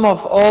need some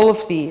of all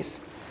of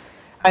these.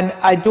 And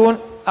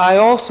I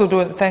also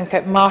don't think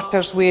it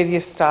matters where you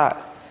start.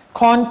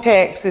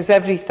 Context is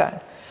everything,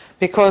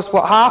 because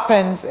what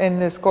happens in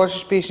the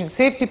Scottish Patient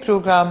Safety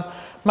Programme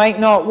might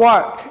not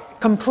work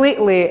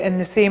completely in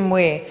the same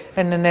way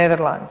in the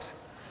Netherlands.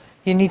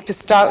 You need to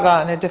start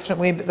that in a different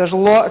way, but there's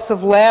lots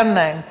of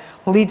learning,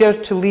 leader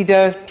to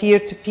leader, peer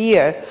to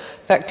peer,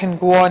 that can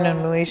go on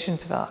in relation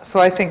to that. So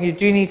I think you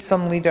do need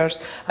some leaders,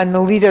 and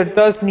the leader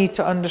does need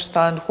to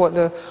understand what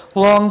the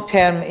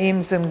long-term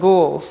aims and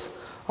goals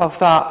of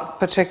that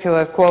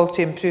particular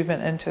quality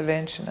improvement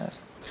intervention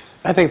is.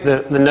 I think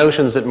the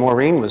notions that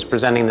Maureen was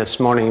presenting this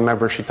morning,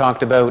 remember she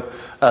talked about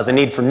the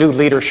need for new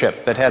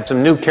leadership that had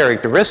some new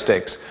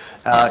characteristics.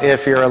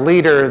 If you're a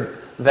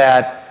leader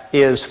that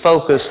is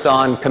focused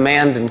on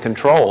command and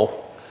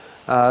control,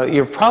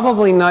 you're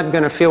probably not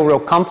going to feel real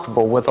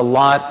comfortable with a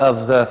lot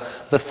of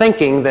the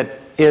thinking that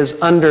is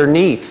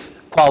underneath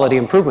quality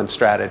improvement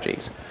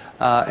strategies.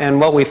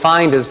 And what we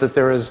find is that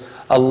there is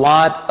a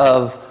lot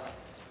of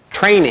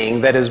training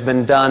that has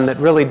been done that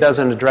really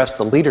doesn't address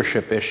the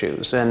leadership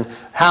issues and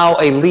how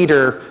a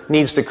leader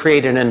needs to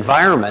create an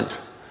environment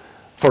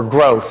for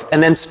growth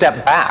and then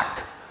step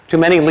back too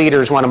many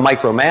leaders want to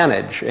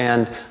micromanage,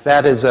 and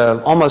that is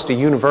almost a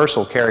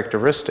universal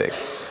characteristic.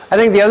 I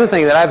think the other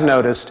thing that I've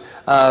noticed,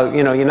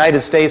 United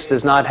States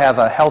does not have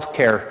a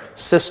healthcare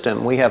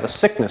system. We have a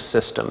sickness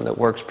system that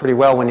works pretty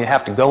well when you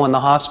have to go in the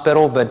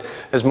hospital, but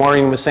as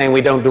Maureen was saying,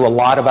 we don't do a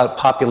lot about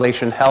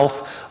population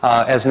health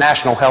as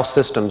national health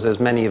systems, as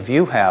many of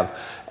you have.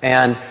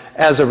 And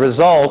as a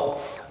result,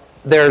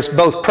 there's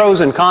both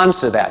pros and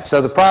cons to that.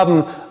 So the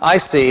problem I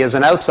see as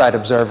an outside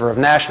observer of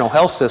national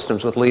health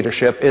systems with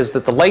leadership is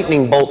that the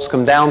lightning bolts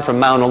come down from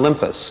Mount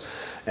Olympus,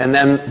 and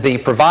then the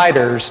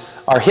providers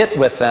are hit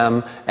with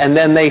them, and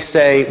then they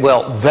say,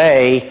 well,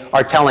 they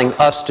are telling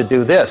us to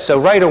do this.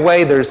 So right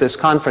away there's this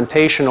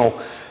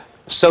confrontational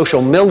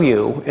social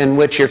milieu in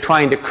which you're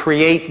trying to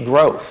create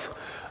growth.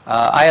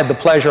 I had the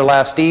pleasure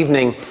last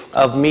evening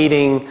of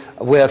meeting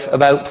with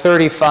about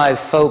 35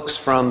 folks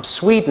from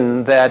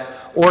Sweden that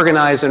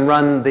organize and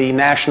run the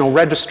national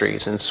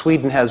registries, and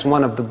Sweden has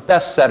one of the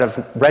best set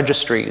of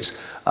registries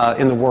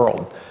in the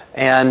world.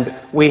 And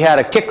we had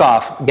a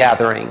kickoff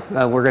gathering.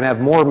 We're going to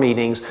have more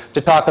meetings to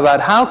talk about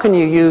how can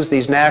you use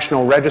these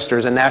national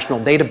registers and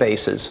national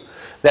databases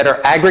that are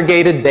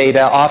aggregated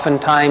data,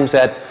 oftentimes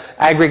at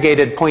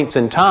aggregated points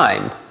in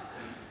time,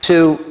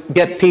 to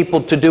get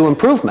people to do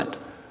improvement.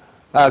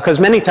 Because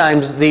many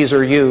times these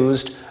are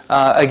used,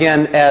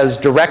 again, as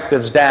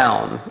directives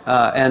down,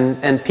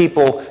 and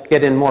people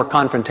get in more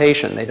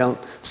confrontation. They don't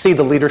see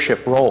the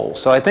leadership role.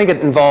 So I think it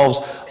involves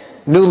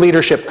new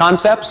leadership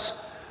concepts,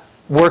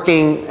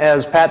 working,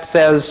 as Pat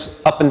says,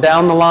 up and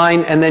down the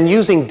line, and then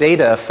using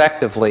data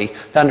effectively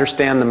to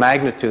understand the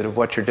magnitude of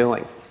what you're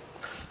doing.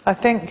 I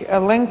think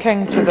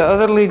linking to the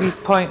other lady's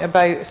point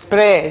about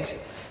spread,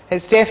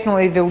 it's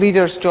definitely the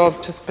leader's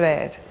job to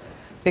spread,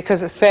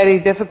 because it's very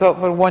difficult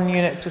for one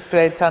unit to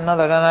spread to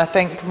another. And I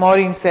think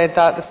Maureen said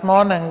that this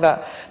morning,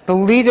 that the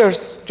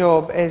leader's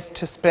job is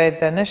to spread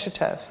the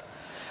initiative.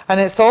 And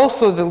it's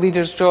also the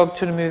leader's job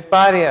to remove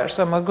barriers,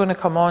 and we're going to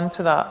come on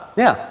to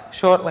that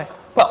shortly.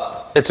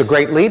 Well, it's a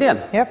great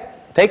lead-in.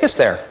 Yep. Take us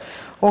there.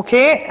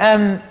 Okay.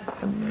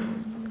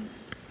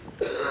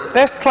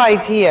 This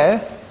slide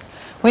here,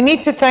 we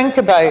need to think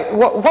about,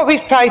 what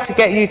we've tried to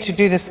get you to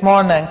do this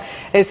morning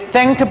is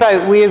think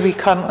about where we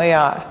currently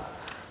are.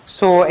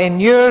 So in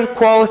your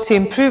quality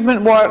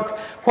improvement work,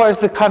 what is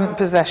the current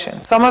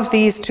position? Some of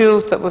these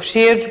tools that we've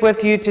shared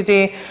with you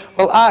today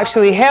will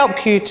actually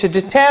help you to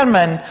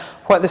determine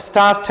what the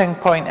starting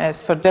point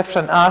is for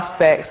different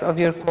aspects of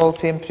your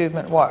quality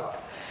improvement work.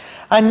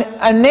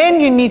 And then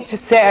you need to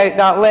set out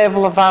that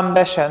level of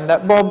ambition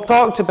that Bob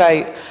talked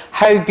about,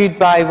 how good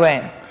by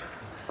when.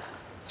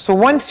 So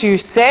once you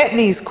set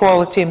these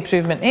quality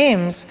improvement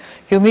aims,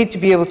 you'll need to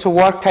be able to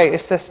work out a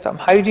system.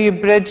 How do you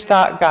bridge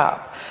that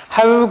gap?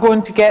 How are we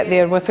going to get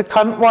there with the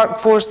current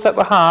workforce that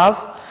we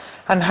have?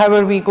 And how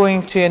are we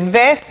going to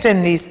invest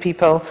in these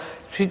people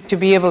to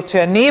be able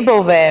to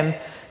enable them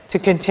to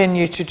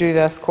continue to do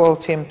this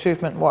quality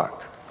improvement work?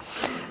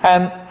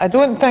 I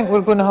don't think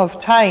we're going to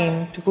have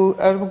time to go.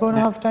 Are we going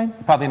to have time?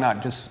 Probably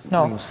not. Just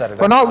no. We can set it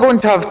up. We're not going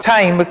to have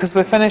time because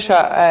we finish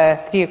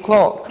at 3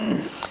 o'clock.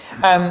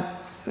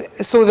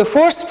 So the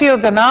force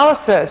field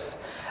analysis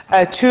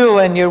tool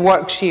in your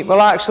worksheet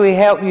will actually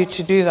help you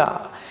to do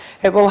that.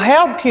 It will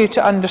help you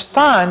to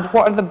understand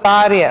what are the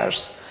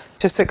barriers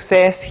to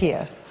success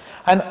here,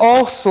 and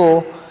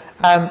also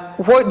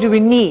what do we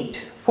need?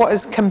 What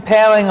is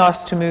compelling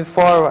us to move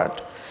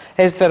forward?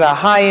 Is there a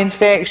high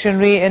infection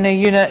rate in a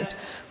unit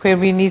where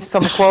we need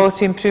some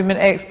quality improvement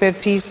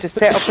expertise to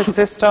set up a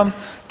system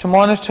to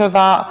monitor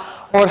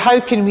that? Or how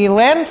can we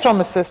learn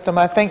from a system?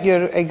 I think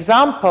your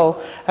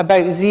example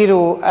about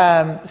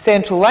 0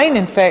 central line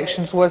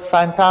infections was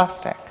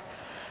fantastic.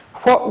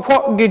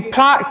 What good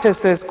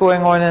practice is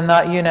going on in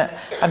that unit,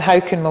 and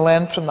how can we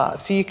learn from that?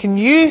 So you can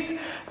use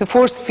the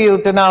force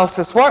field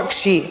analysis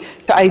worksheet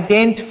to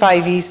identify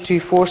these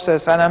two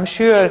forces, and I'm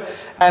sure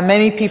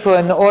many people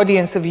in the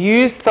audience have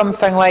used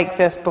something like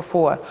this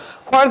before.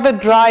 What are the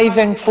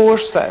driving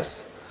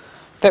forces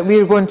that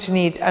we're going to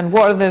need, and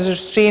what are the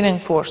restraining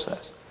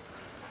forces?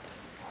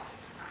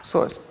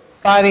 So it's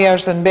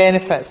barriers and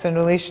benefits in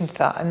relation to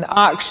that, and the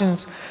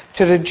actions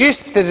to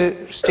reduce the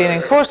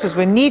restraining forces.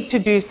 We need to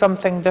do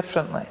something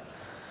differently.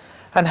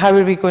 And how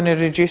are we going to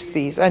reduce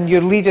these? And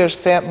your leaders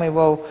certainly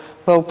will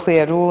play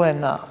a role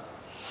in that.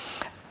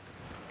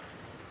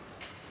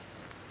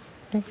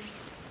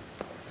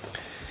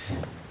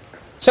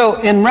 So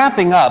in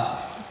wrapping up,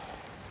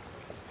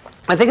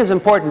 I think it's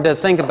important to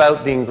think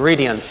about the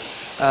ingredients.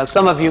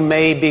 Some of you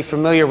may be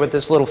familiar with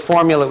this little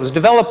formula. It was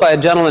developed by a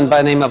gentleman by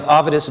the name of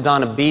Avidus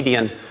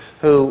Donabedian,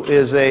 who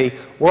is a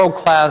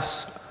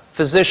world-class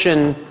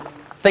physician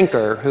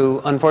thinker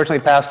who unfortunately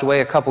passed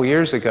away a couple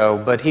years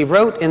ago. But he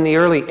wrote in the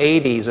early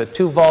 80s a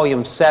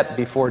 2-volume set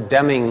before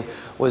Deming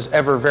was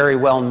ever very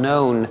well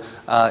known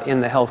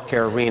in the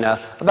healthcare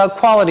arena about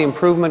quality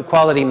improvement,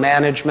 quality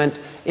management,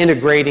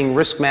 integrating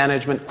risk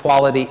management,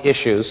 quality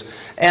issues.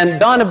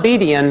 And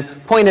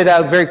Donabedian pointed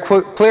out very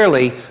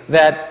clearly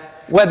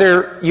that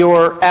whether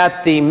you're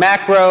at the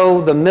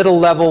macro, the middle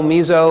level,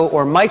 meso,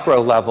 or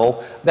micro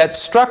level, that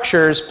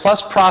structures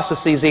plus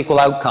processes equal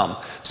outcome.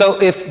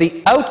 So if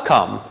the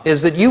outcome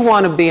is that you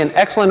want to be an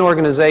excellent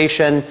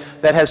organization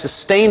that has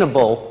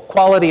sustainable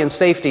quality and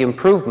safety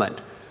improvement,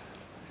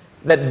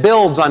 that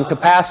builds on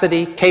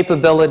capacity,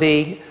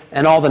 capability,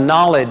 and all the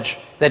knowledge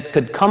that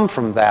could come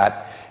from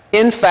that,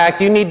 in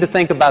fact, you need to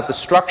think about the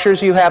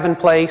structures you have in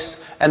place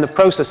and the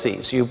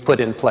processes you put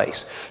in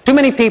place. Too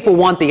many people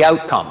want the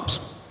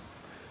outcomes,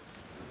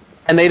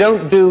 and they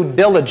don't do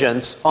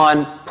diligence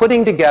on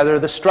putting together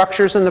the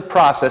structures and the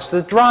process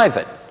that drive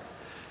it.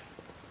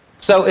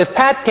 So if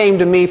Pat came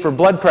to me for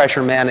blood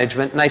pressure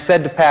management, and I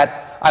said to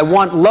Pat, I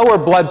want lower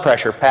blood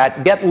pressure,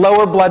 Pat. Get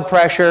lower blood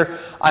pressure.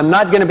 I'm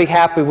not going to be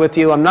happy with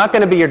you. I'm not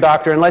going to be your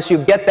doctor unless you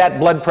get that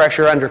blood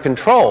pressure under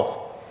control.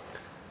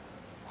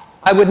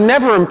 I would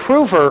never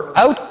improve her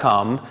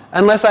outcome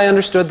unless I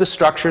understood the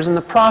structures and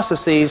the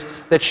processes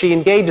that she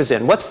engages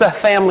in. What's the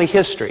family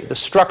history, the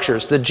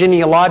structures, the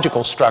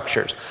genealogical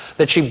structures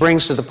that she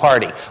brings to the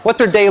party? What's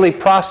her daily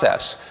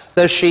process?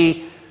 Does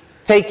she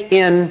take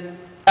in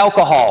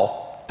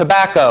alcohol,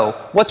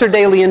 tobacco? What's her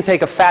daily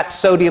intake of fat,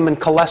 sodium, and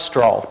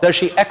cholesterol? Does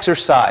she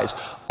exercise?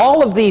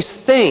 All of these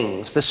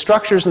things, the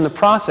structures and the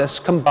process,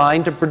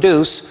 combine to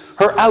produce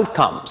her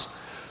outcomes.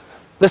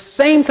 The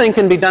same thing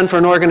can be done for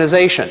an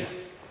organization.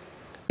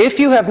 If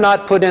you have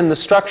not put in the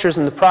structures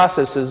and the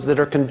processes that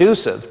are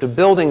conducive to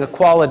building a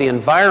quality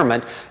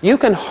environment, you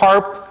can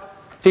harp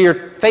till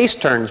your face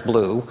turns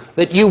blue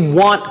that you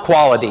want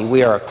quality.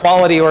 We are a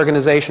quality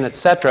organization,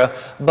 etc.,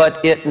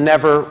 but it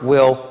never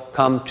will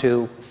come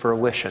to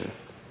fruition.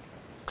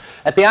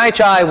 At the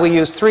IHI, we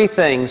use three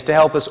things to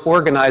help us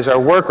organize our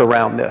work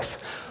around this: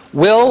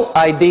 will,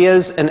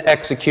 ideas, and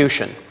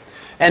execution.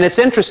 And it's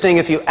interesting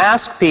if you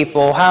ask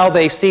people how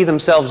they see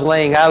themselves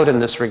laying out in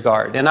this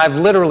regard. And I've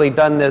literally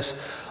done this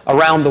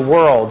around the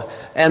world,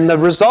 and the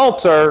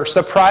results are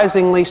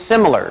surprisingly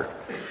similar,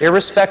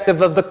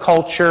 irrespective of the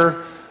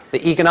culture,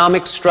 the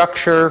economic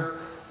structure,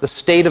 the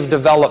state of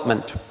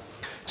development.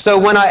 So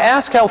when I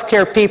ask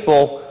healthcare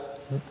people,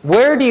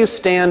 where do you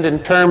stand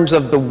in terms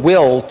of the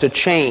will to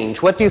change?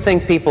 What do you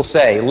think people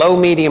say? Low,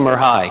 medium, or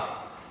high?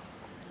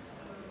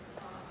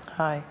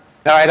 High.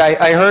 All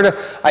right,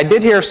 I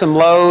did hear some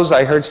lows,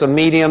 I heard some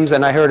mediums,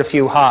 and I heard a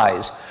few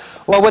highs.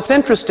 Well, what's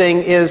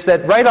interesting is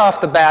that right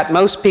off the bat,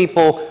 most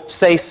people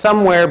say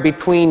somewhere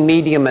between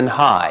medium and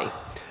high.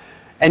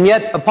 And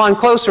yet, upon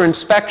closer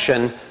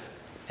inspection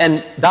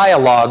and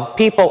dialogue,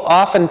 people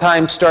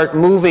oftentimes start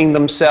moving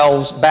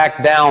themselves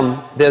back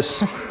down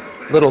this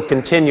little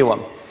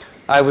continuum.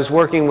 I was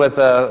working with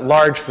a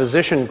large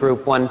physician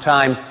group one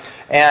time,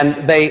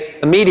 and they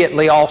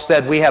immediately all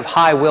said, we have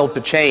high will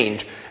to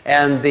change.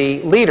 And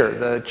the leader,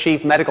 the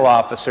chief medical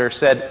officer,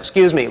 said,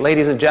 excuse me,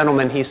 ladies and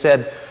gentlemen, he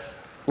said,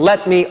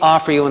 let me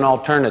offer you an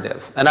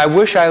alternative. And I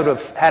wish I would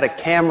have had a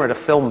camera to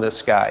film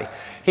this guy.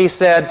 He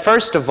said,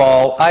 first of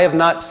all, I have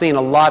not seen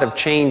a lot of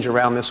change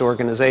around this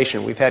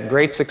organization. We've had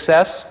great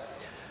success,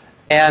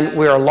 and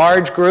we're a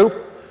large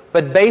group,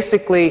 but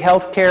basically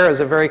healthcare is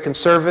a very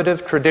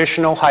conservative,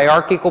 traditional,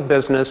 hierarchical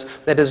business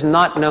that is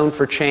not known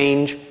for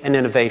change and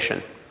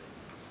innovation.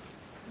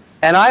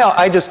 And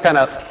I just kind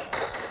of...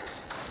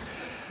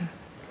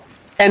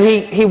 And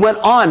he went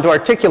on to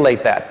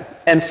articulate that.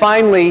 And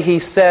finally, he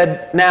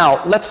said,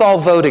 now, let's all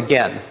vote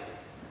again.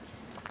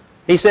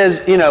 He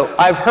says, you know,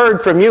 I've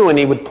heard from you, and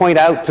he would point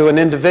out to an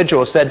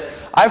individual, said,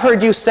 I've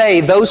heard you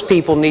say those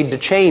people need to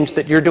change,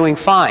 that you're doing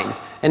fine.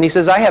 And he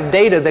says, I have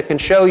data that can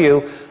show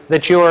you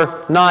that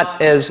you're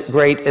not as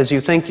great as you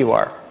think you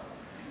are.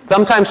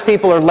 Sometimes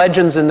people are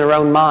legends in their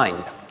own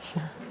mind.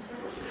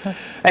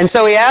 And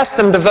so he asked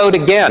them to vote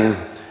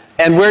again.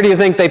 And where do you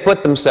think they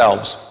put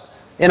themselves?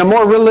 In a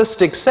more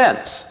realistic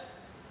sense.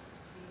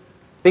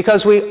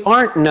 Because we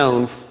aren't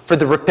known for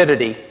the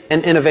rapidity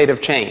and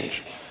innovative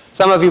change.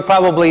 Some of you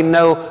probably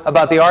know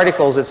about the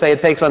articles that say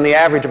it takes on the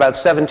average about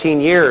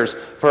 17 years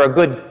for a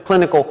good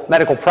clinical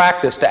medical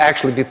practice to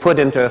actually be put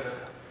into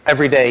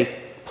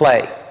everyday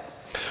play.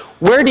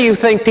 Where do you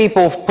think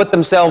people put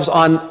themselves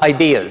on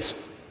ideas?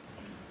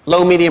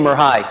 Low, medium, or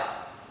high?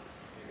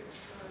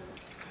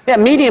 Yeah,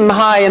 medium,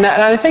 high, and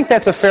I think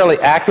that's a fairly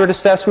accurate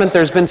assessment.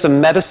 There's been some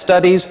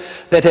meta-studies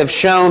that have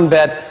shown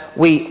that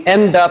we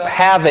end up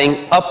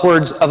having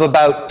upwards of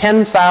about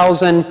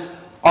 10,000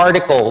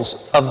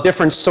 articles of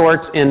different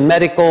sorts in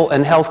medical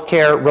and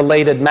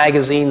healthcare-related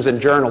magazines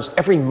and journals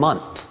every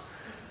month.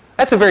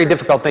 That's a very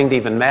difficult thing to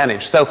even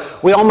manage. So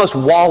we almost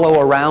wallow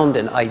around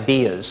in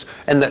ideas,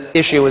 and the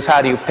issue is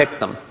how do you pick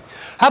them?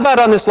 How about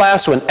on this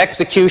last one,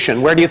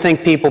 execution? Where do you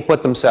think people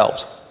put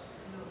themselves?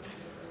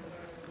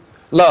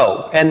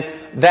 Low. And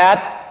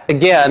that,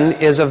 again,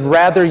 is a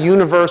rather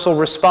universal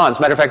response.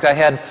 Matter of fact, I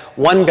had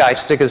one guy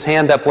stick his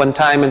hand up one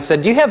time and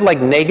said, do you have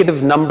like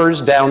negative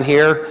numbers down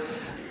here?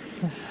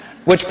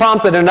 Which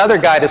prompted another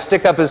guy to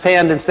stick up his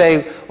hand and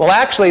say, well,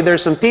 actually,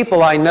 there's some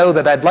people I know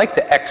that I'd like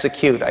to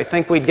execute. I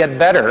think we'd get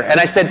better. And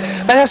I said,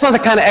 but that's not the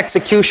kind of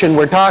execution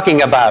we're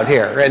talking about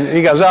here. And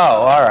he goes, oh,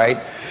 all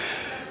right.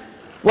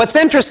 What's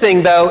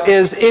interesting, though,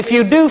 is if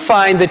you do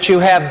find that you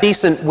have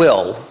decent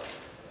will,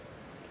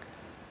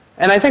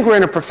 and I think we're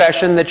in a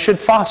profession that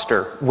should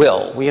foster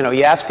will. You know,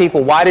 you ask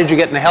people, why did you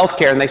get into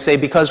healthcare? And they say,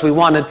 because we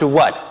wanted to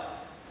what?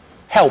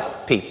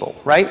 Help people,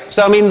 right?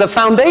 So, I mean, the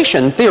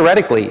foundation,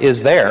 theoretically,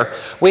 is there.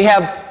 We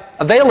have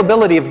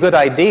availability of good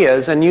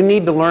ideas, and you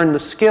need to learn the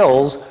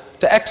skills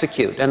to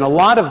execute. And a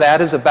lot of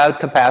that is about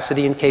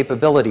capacity and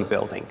capability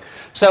building.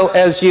 So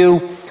as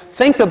you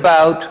think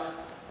about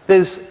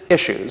these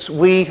issues,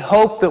 we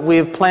hope that we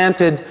have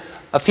planted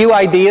a few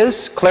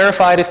ideas,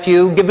 clarified a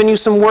few, given you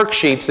some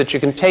worksheets that you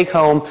can take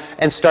home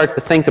and start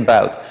to think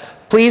about.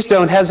 Please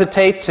don't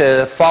hesitate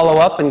to follow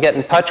up and get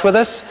in touch with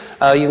us.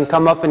 You can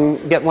come up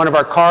and get one of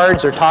our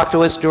cards or talk to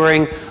us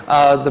during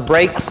the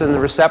breaks and the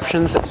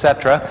receptions,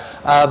 etc.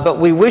 But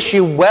we wish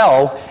you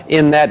well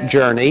in that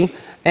journey,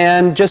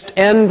 and just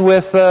end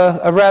with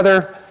a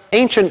rather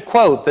ancient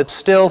quote that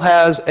still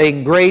has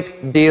a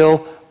great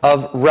deal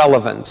of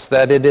relevance,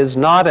 that it is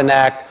not an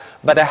act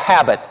but a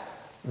habit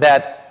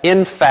that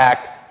in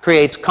fact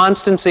creates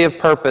constancy of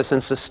purpose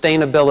and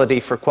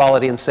sustainability for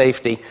quality and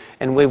safety,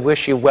 and we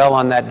wish you well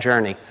on that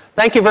journey.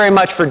 Thank you very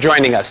much for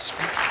joining us.